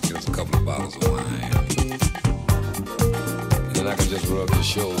 Get us a couple of bottles of wine. And then I can just rub your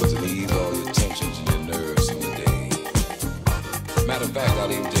shoulders and ease all your tensions and your nerves from the day. Matter of fact,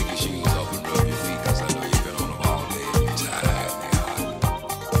 I'll even take your shoes off and rub your feet, 'cause I know you've been on them all day and you're tired and they're hot.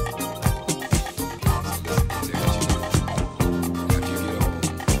 So listen, say what you do.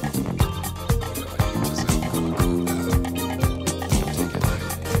 After you get home, get yourself kind of cool down. Take a nice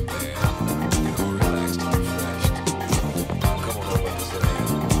warm bath. Get all relaxed and refreshed. Come on over and sit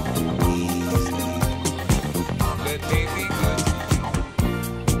down. Easy. Let me be good to you.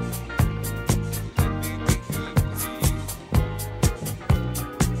 Let me be good to you.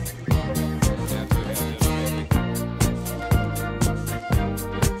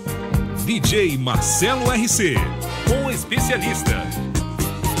 DJ Marcelo RC, o especialista.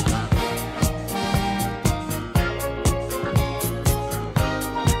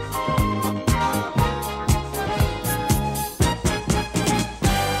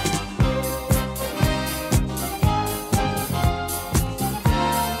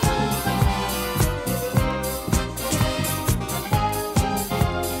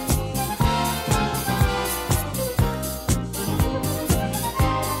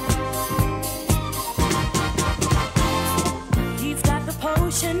 He's got the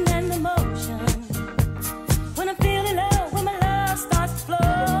potion and the motion. When I'm feeling low, when my love starts to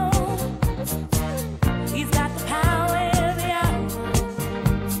flow, he's got the power every hour.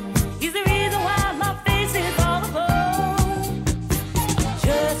 He's the reason why my face is all aglow.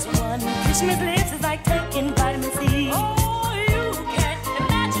 Just one kiss from his lips is like taking vitamin C. Oh, you can't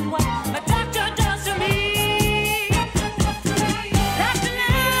imagine what a doctor does to me. Doctor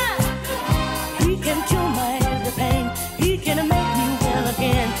Love, he can cure my every pain. He can make me well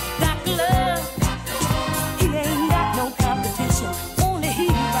again. Dr. Love, he ain't got no competition. Only he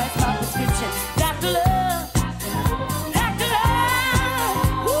writes my prescription. Dr. Love, Dr. Love,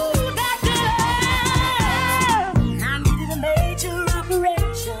 ooh, Dr. Love. I needed a major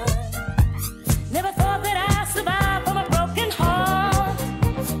operation. Never thought that I'd survive from a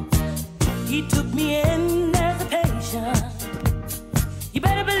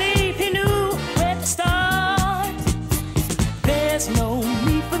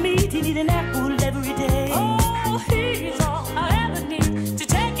need for me to eat an apple every day. Oh, he's all I ever need to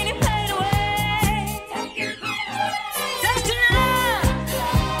take any pain away. Dr. Love,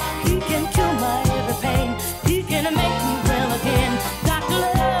 He can cure my every pain. He can make me well again. Dr.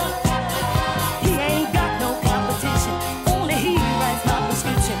 Love, he ain't got no competition. Only he writes my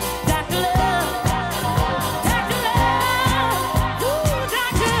prescription. Dr. Love, Dr. Love, ooh,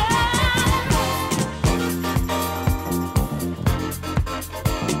 Dr.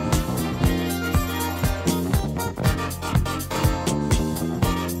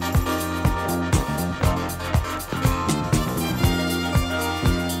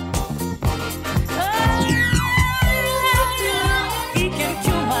 He can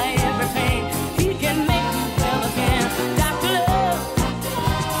cure my every pain. He can make me well again. Dr. Love,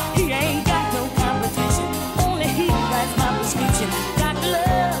 he ain't got no competition. Only he writes my prescription. Dr.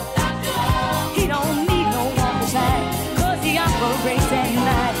 Love, he don't need no one beside, 'cause he operates at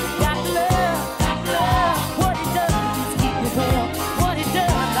night. Dr. Love, what he does is keep me well. What he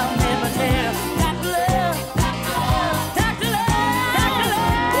does, I'll never tell. Dr. Love, Dr. Love, Dr.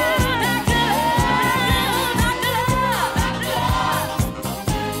 Love, Dr. Love.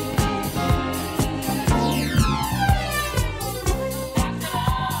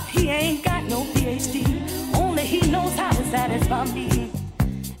 He ain't got no PhD, only he knows how to satisfy me.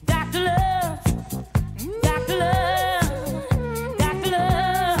 Dr. Love, Dr. Love, Dr.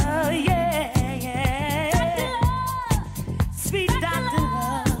 Love, yeah, yeah. Sweet Dr.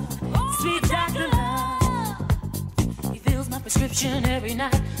 Love, sweet Dr. Love. He fills my prescription every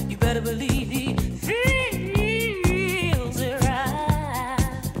night. You better believe he feels it right.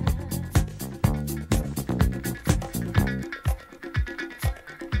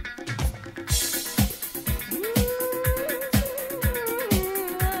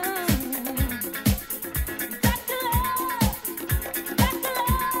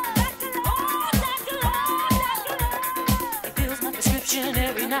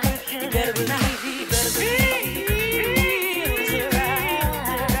 Every night, you better believe, he better believe, feels it right.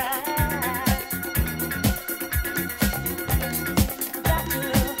 Doctor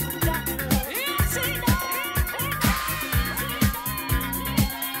Love, yes, he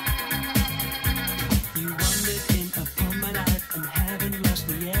You wandered in upon my life and haven't lost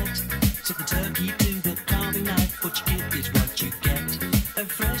me yet. Set the turkey to the carving knife. What you give is what you get. A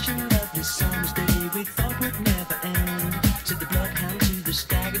fresh and lovely summer's day we thought would never end. Set the bloodhound to the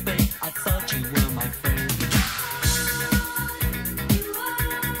staggered bay. I thought you were my friend.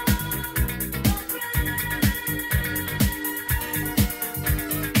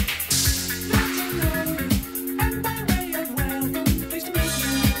 And by way of welcome, pleased to meet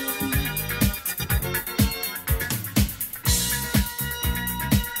you.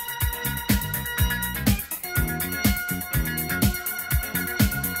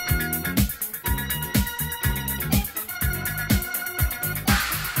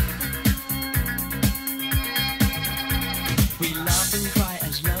 We laugh and cry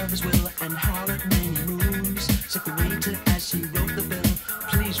as lovers will, and howl at many moons. Said the waiter as he wrote the bill,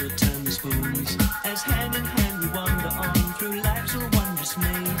 please return the spoons. As hand in hand we wander on through life's a wondrous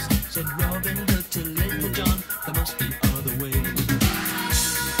maze. Said Robin Hood to Little John, there must be other ways.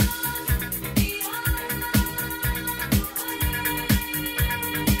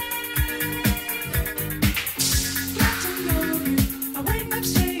 Glad to know you. I wake up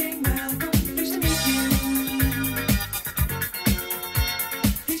saying welcome, pleased to meet you.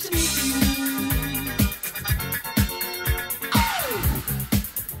 Pleased to meet you.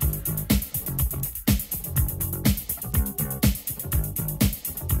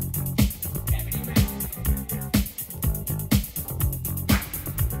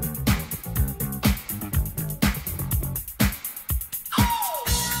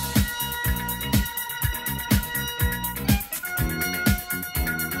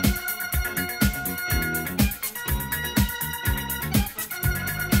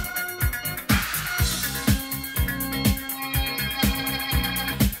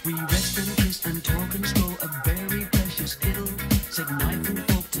 We rest and kiss and talk and stroll, a very precious idyll. Said knife and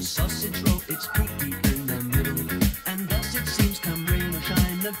fork to sausage roll, it's peaky in the middle. And thus it seems come rain or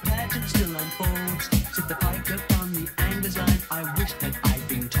shine, the pageant still unfolds. Said the pike upon the angler's line, I wish that I'd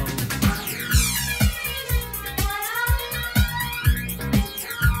been told.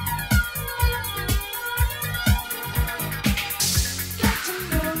 Glad to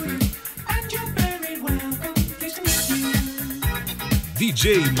know you, and you're very welcome, pleased to meet you. Pleased to meet you.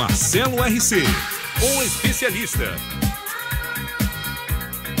 DJ Marcelo RC, um especialista.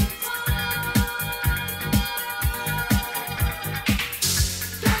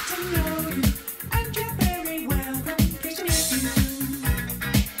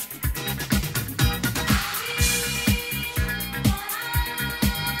 We've been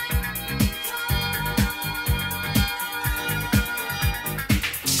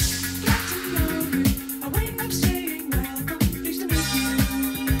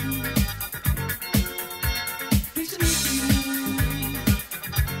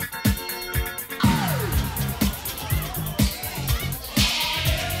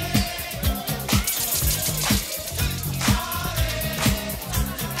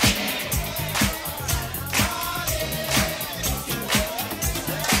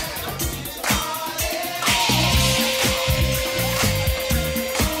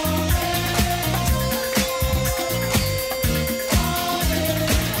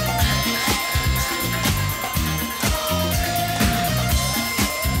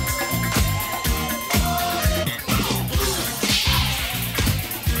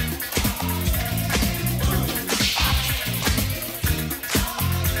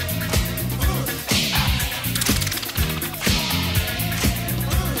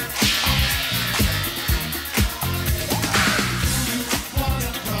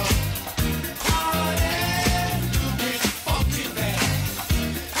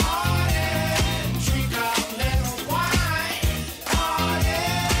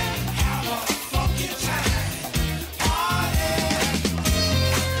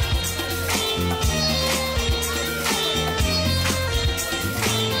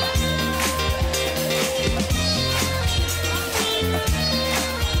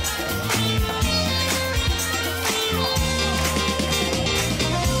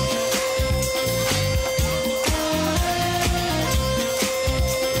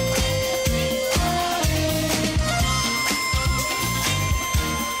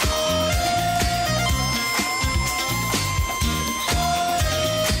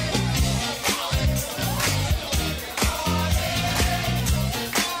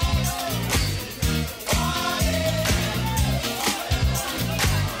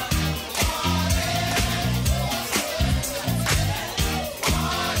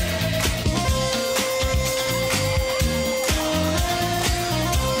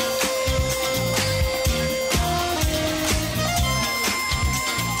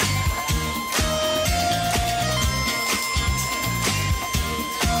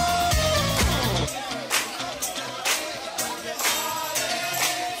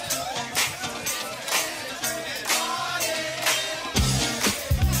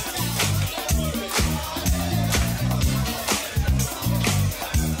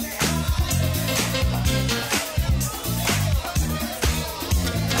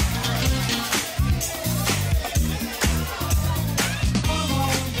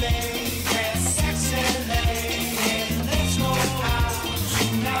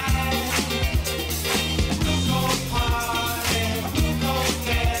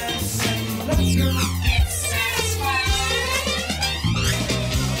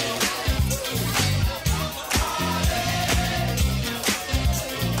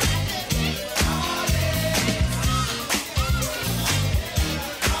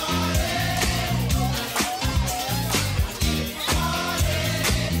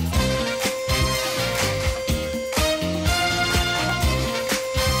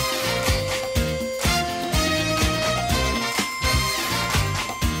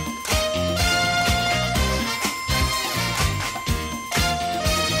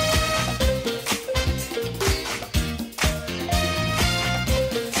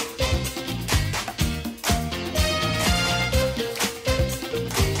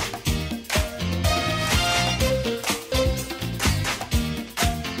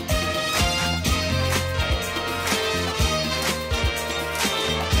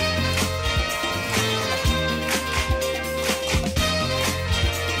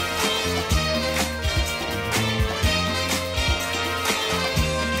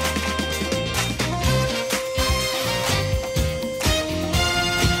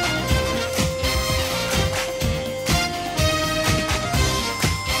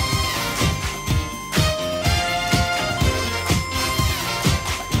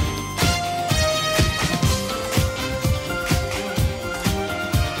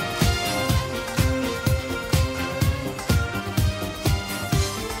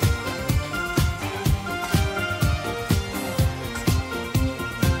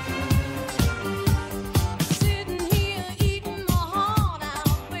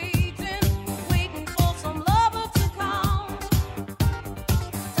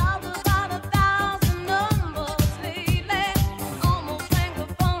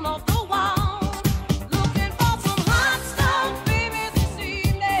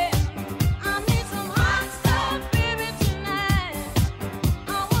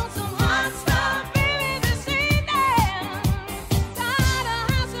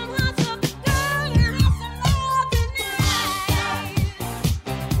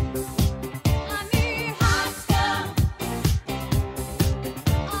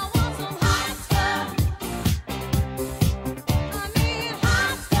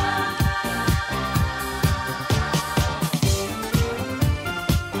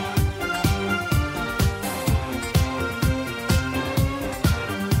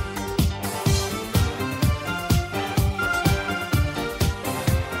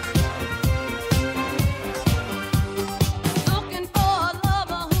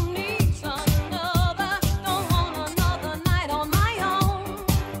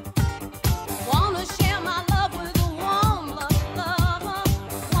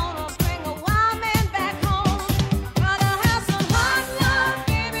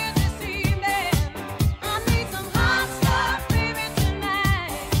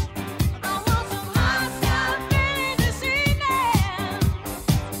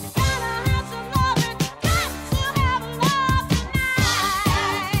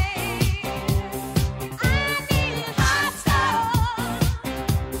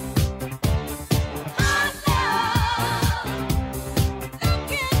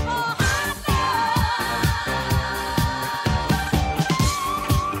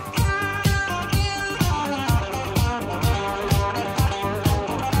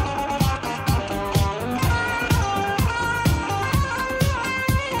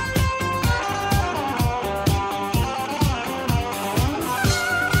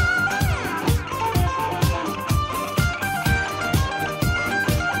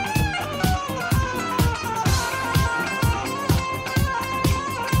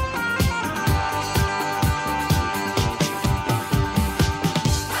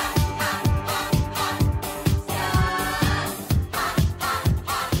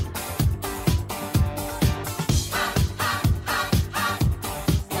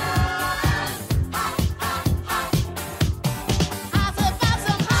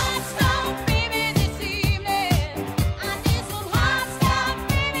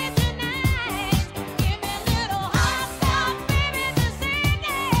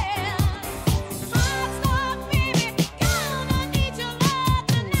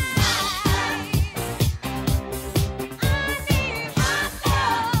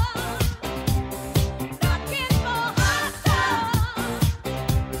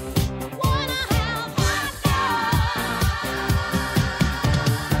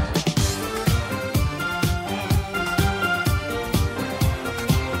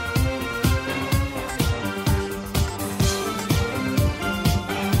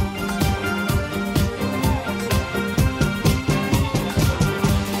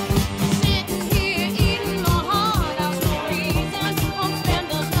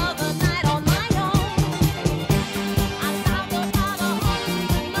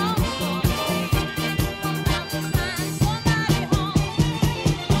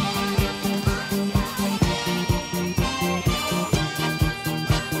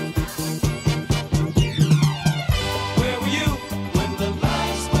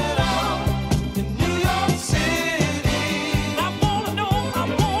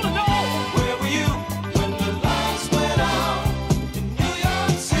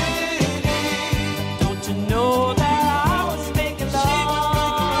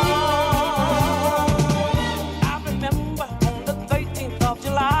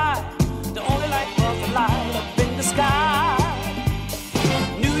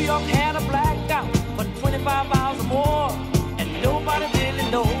York had a blackout for 25 hours or more, and nobody really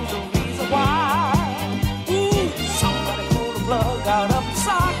knows the reason why. Ooh, somebody pulled the plug out of the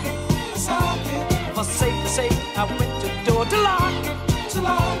socket. For safe to say, I went to the door to lock it. So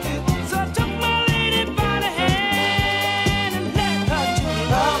I took my lady by the hand and led her to the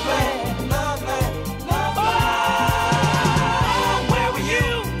love land. Oh, where were you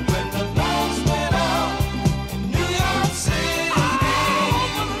when the lights went out in New York City? Oh,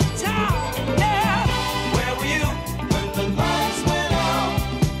 the town, yeah. Where were you when the lights went out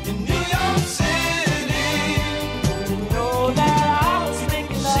in New York City? You know that I was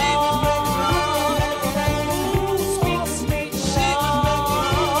thinking of sweet, sweet love.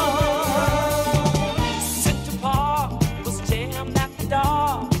 Central Park was jammed at the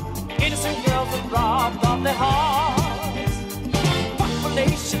door. Innocent girls were robbed of their hearts.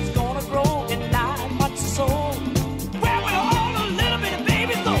 Population's gonna grow and not much soul. Where will all the little bitty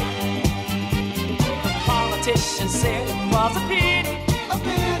babies go? The politician said it was a pity,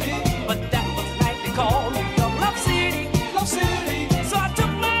 but that was like they called New York Love City. So I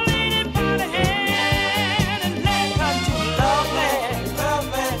took my lady by the hand and led her to Love Land.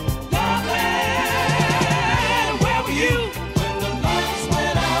 Where were you when the lights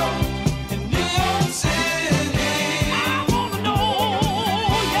went out in New York City? I wanna know,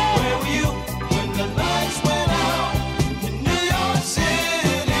 yeah. Where were you when the lights went out in New York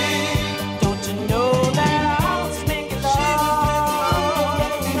City? Don't you know that I was making love?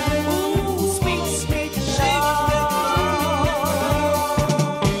 Ooh, sweet, sweet love.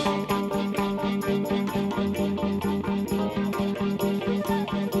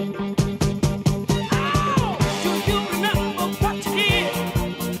 Do you remember what you did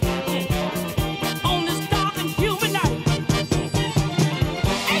on this dark and humid night?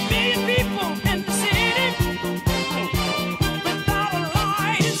 8 million people in the city without a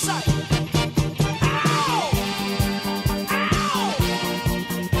light in sight. Ow! Ow!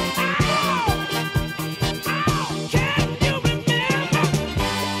 Ow! Can you remember?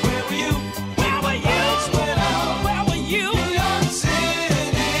 Where were you? Where were you? Where were you? New York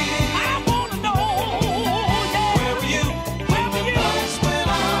City. I wanna know, yeah. Where were you? Where were you?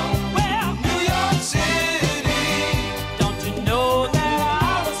 Where? New York City. Don't you know that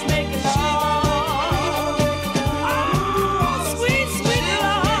I was making love? Oh, sweet, sweet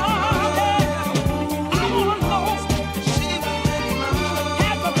love. I wanna know.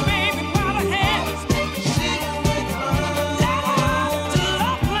 Had my baby by the hand. Led her to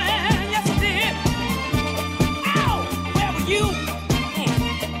Love Land. Yes, I did. Ow, where were you?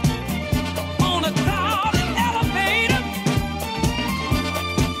 On a crowded elevator.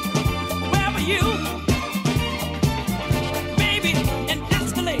 Where were you? Baby, an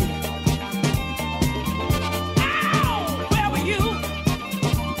escalator. Ow, where were you?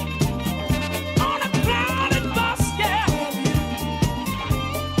 On a crowded bus, yeah.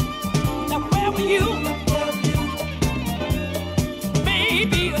 Now where were you?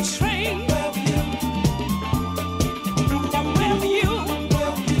 Maybe a train. Now where were you?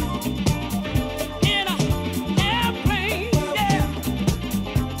 In an airplane, yeah.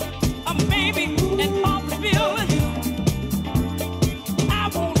 Or maybe an office building. I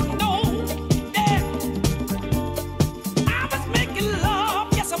wanna know, yeah. I was making love,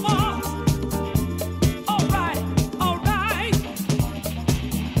 yes I was. All right, all right.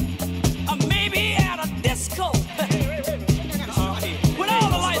 Or maybe at a disco. When all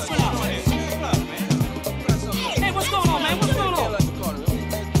the lights went out. Hey, what's going on, man? What's going on?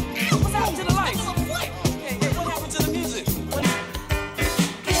 What's happened to the lights? Hey, what happened to the music?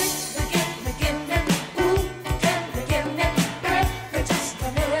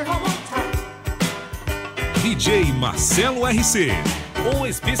 DJ Marcelo RC, o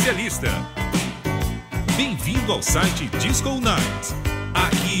especialista. Bem-vindo ao site Disco Night.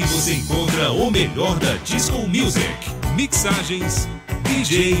 Aqui você encontra o melhor da Disco Music. Mixagens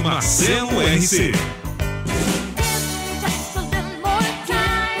DJ Marcelo RC. Just a little more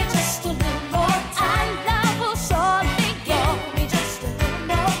time, just a little more time. Love will surely give me just a little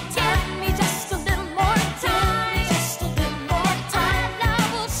more time. Give me just a little more time, just a little more time. Love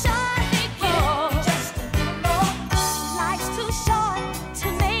will surely give me just a little more. Life's too short to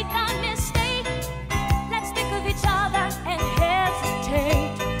make a mistake. Let's think of each other and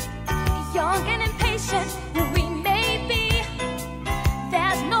hesitate. Young and impatient we may be.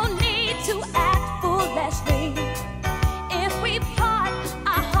 There's no need to act foolish.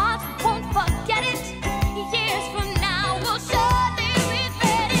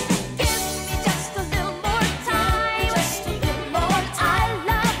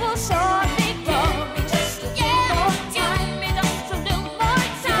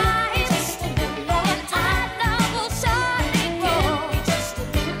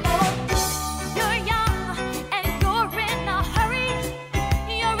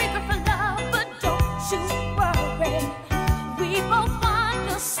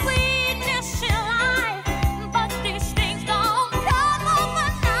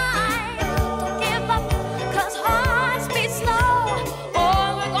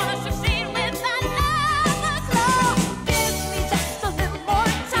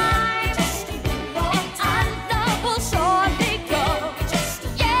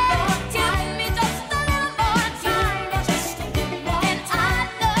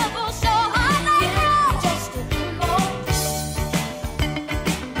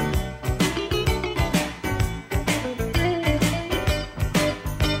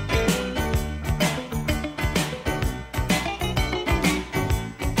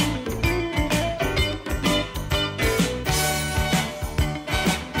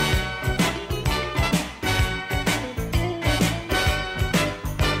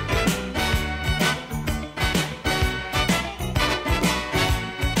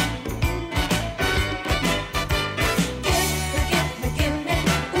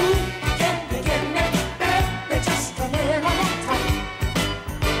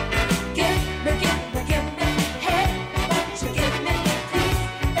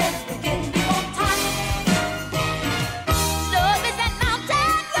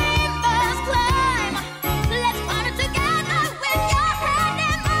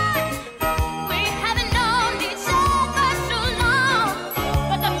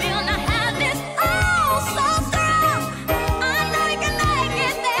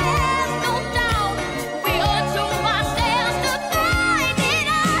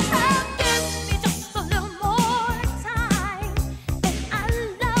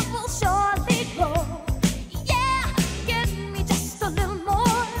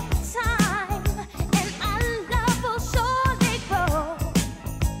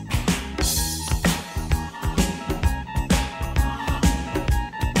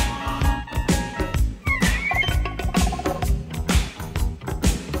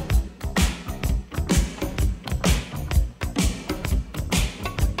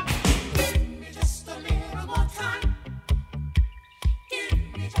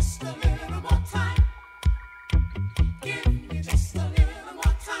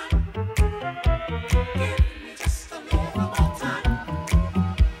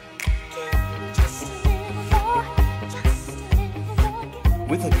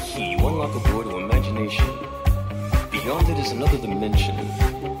 dimension,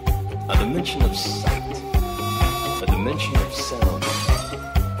 a dimension of sight, a dimension of sound,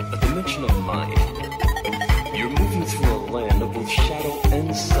 a dimension of mind. You're moving through a land of both shadow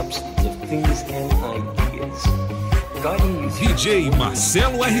and substance, of things and ideas. Guiding you through DJ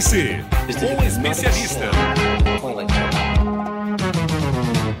Marcelo RC, is the o hypnotic especialista. sound of twilight time.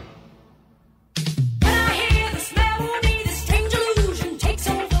 When I hear this melody, this strange illusion takes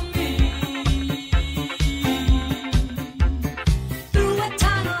over me. Through a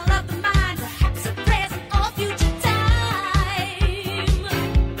tunnel of the mind, perhaps a present or future time.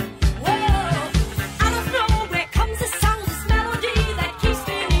 Whoa, out of nowhere comes the sound, this melody that keeps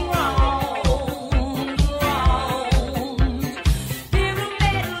spinning round, round.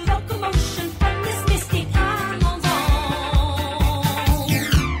 Pyramidal locomotion from this mystic unknown zone.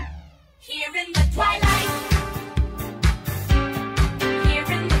 Here in the twilight, here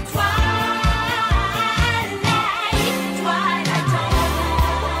in the twilight, twilight zone.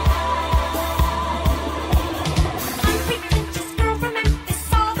 Unpretentious girl from Memphis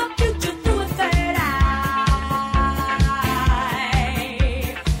saw the future through a third eye.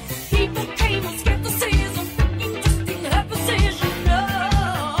 People came on skepticism, thinking just in her position. No,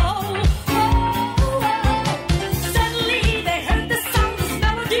 suddenly they heard the sound, this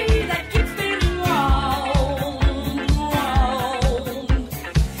melody that keeps spinning round, round.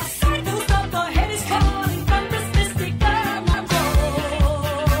 A sight goes up, the head is calling from this mystic unknown zone.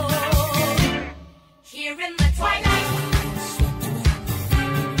 Here in the twilight,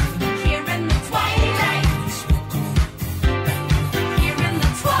 here in the twilight, here in the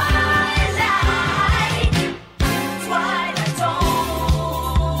twilight, twilight zone.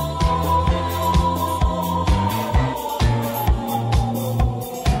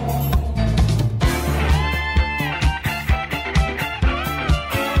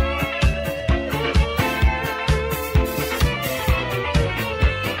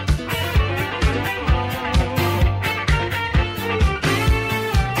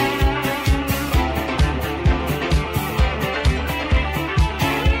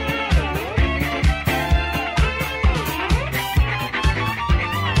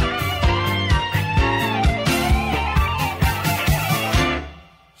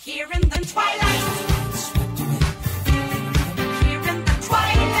 Here in the twilight, here in the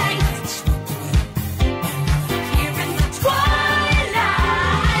twilight, here in the twilight,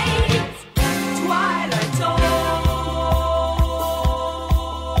 twilight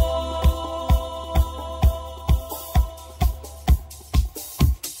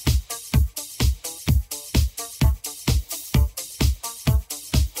zone.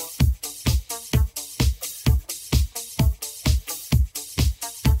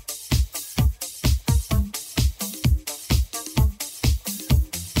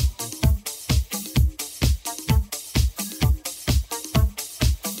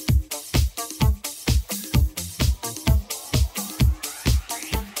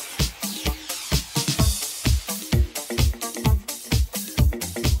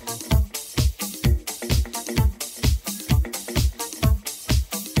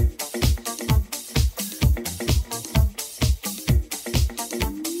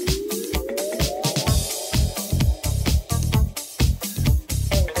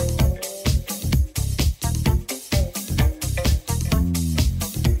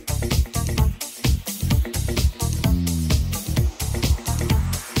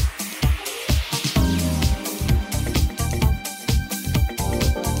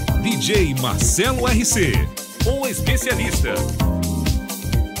 DJ Marcelo RC, o especialista.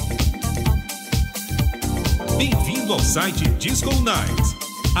 Bem-vindo ao site Disco Nights.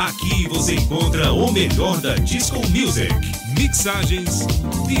 Aqui você encontra o melhor da Disco Music. Mixagens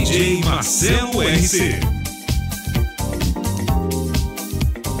DJ Marcelo RC.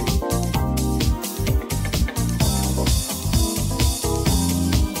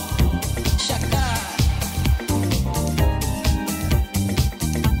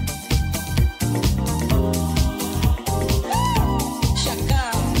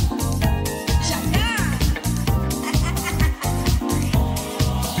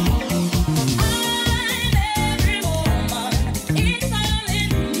 Every woman is all in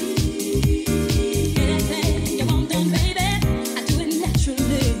me.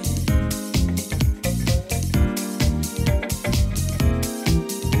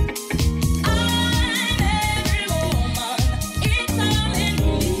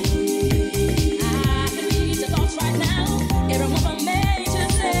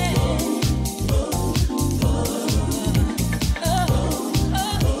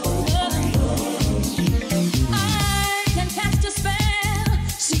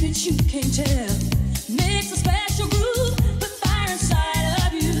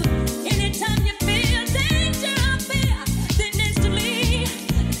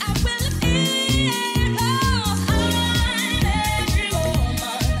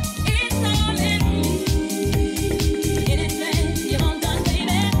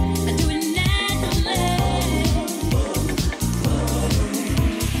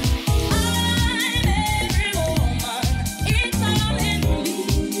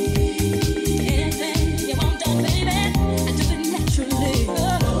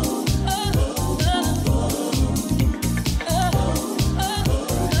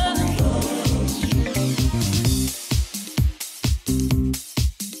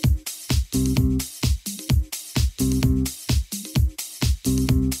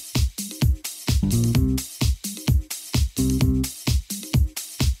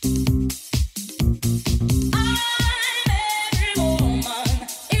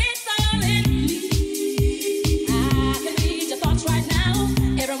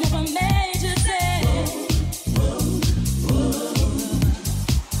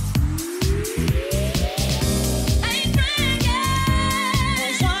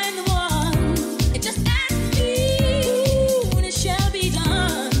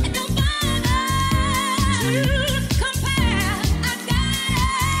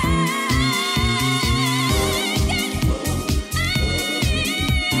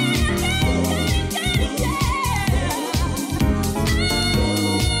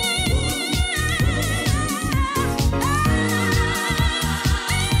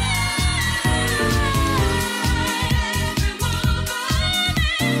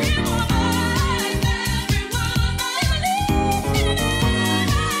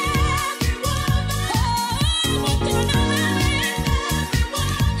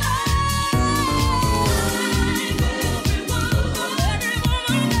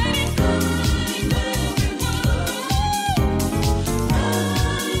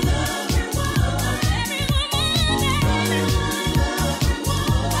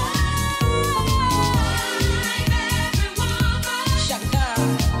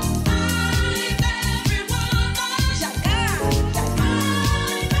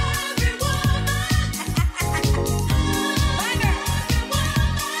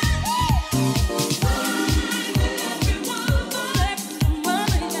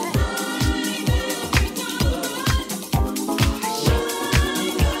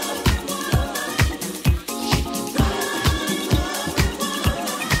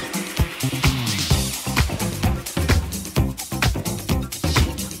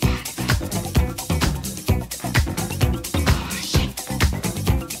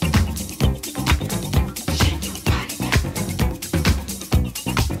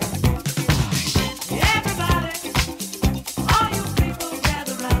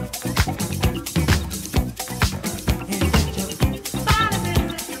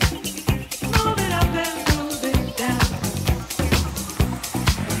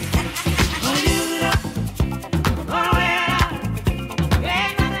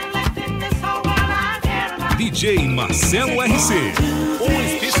 Marcelo RC, o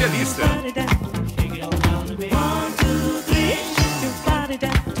especialista.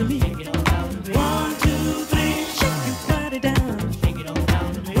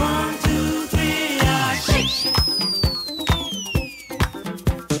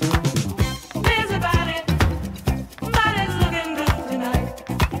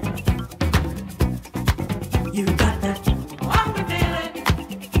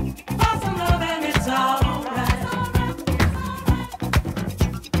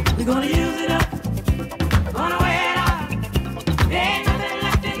 We're gonna use it up, gonna wear it out. There ain't nothing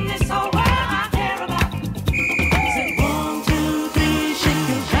left in this whole world I care about. Say 1, 2, 3, shake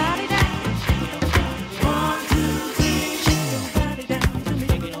your body down. 1, 2, 3, shake your body down to me.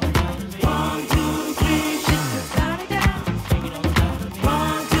 1, 2, 3, shake your body down.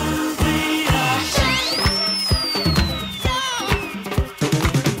 1, 2, 3, shake.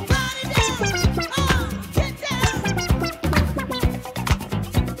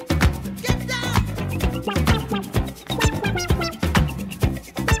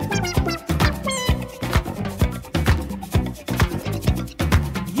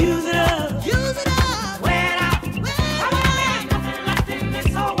 Use it up, wear it out. There ain't nothing left in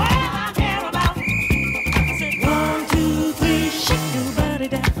this whole world I care about. I said 1, 2, 3, shake your body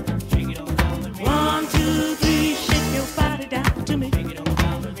down. 1, 2, 3, shake your body down to me.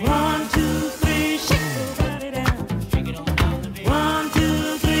 1, 2, 3, shake your body down. 1,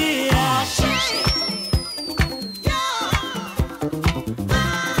 2, 3, shake.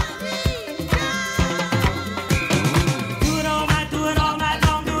 Do it all night, do it all night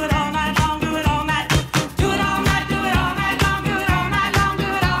long, do it all night long, do it all night. Do it all night, do it all night long, do it all night long, do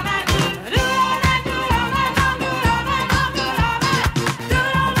it all night. Do it all night, do it all night long, do it all night long, do it all night. Do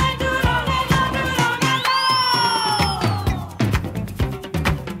it all night, do it all night long, do it all night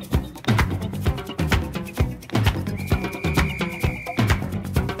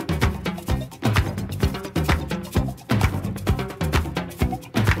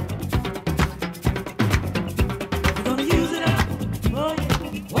We're gonna use it up, oh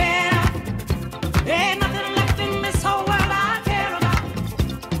yeah, wear it out. There ain't nothing left in this whole world I care about.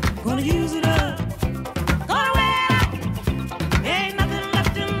 Gonna use it up, gonna wear it out. There ain't nothing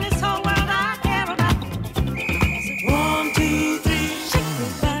left in this whole world I care about. 1, 2, 3, shake your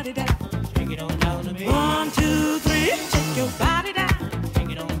body down. Shake it on down to me. 1, 2, 3, shake your body down.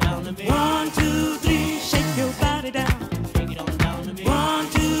 Shake it on down to me. 1, 2, 3, shake your body down. Shake it on down to me. 1,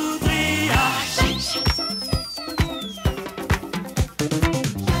 2, 3, shake.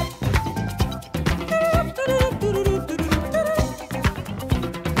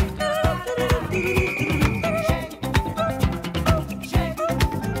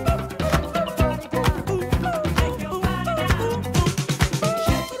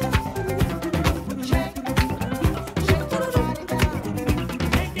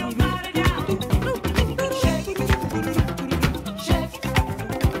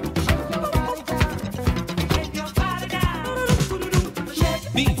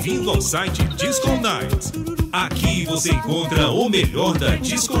 Bem-vindo ao site Disco Nights. Aqui você encontra o melhor da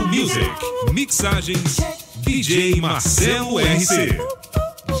Disco Music. Mixagens DJ Marcelo RC. Shake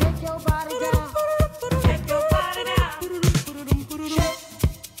your body down. Shake your body down. Shake.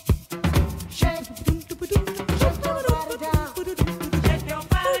 Shake. Shake your body down. Shake your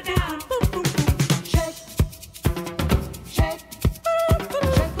body down. Shake. Shake.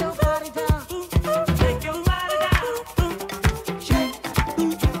 Shake your body down. Shake your body down. Shake.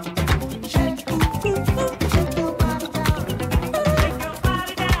 Shake. Shake your body down. Shake your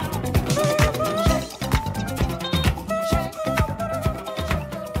body down.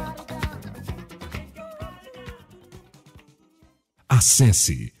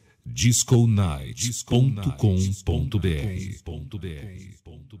 Acesse disconights.com.br.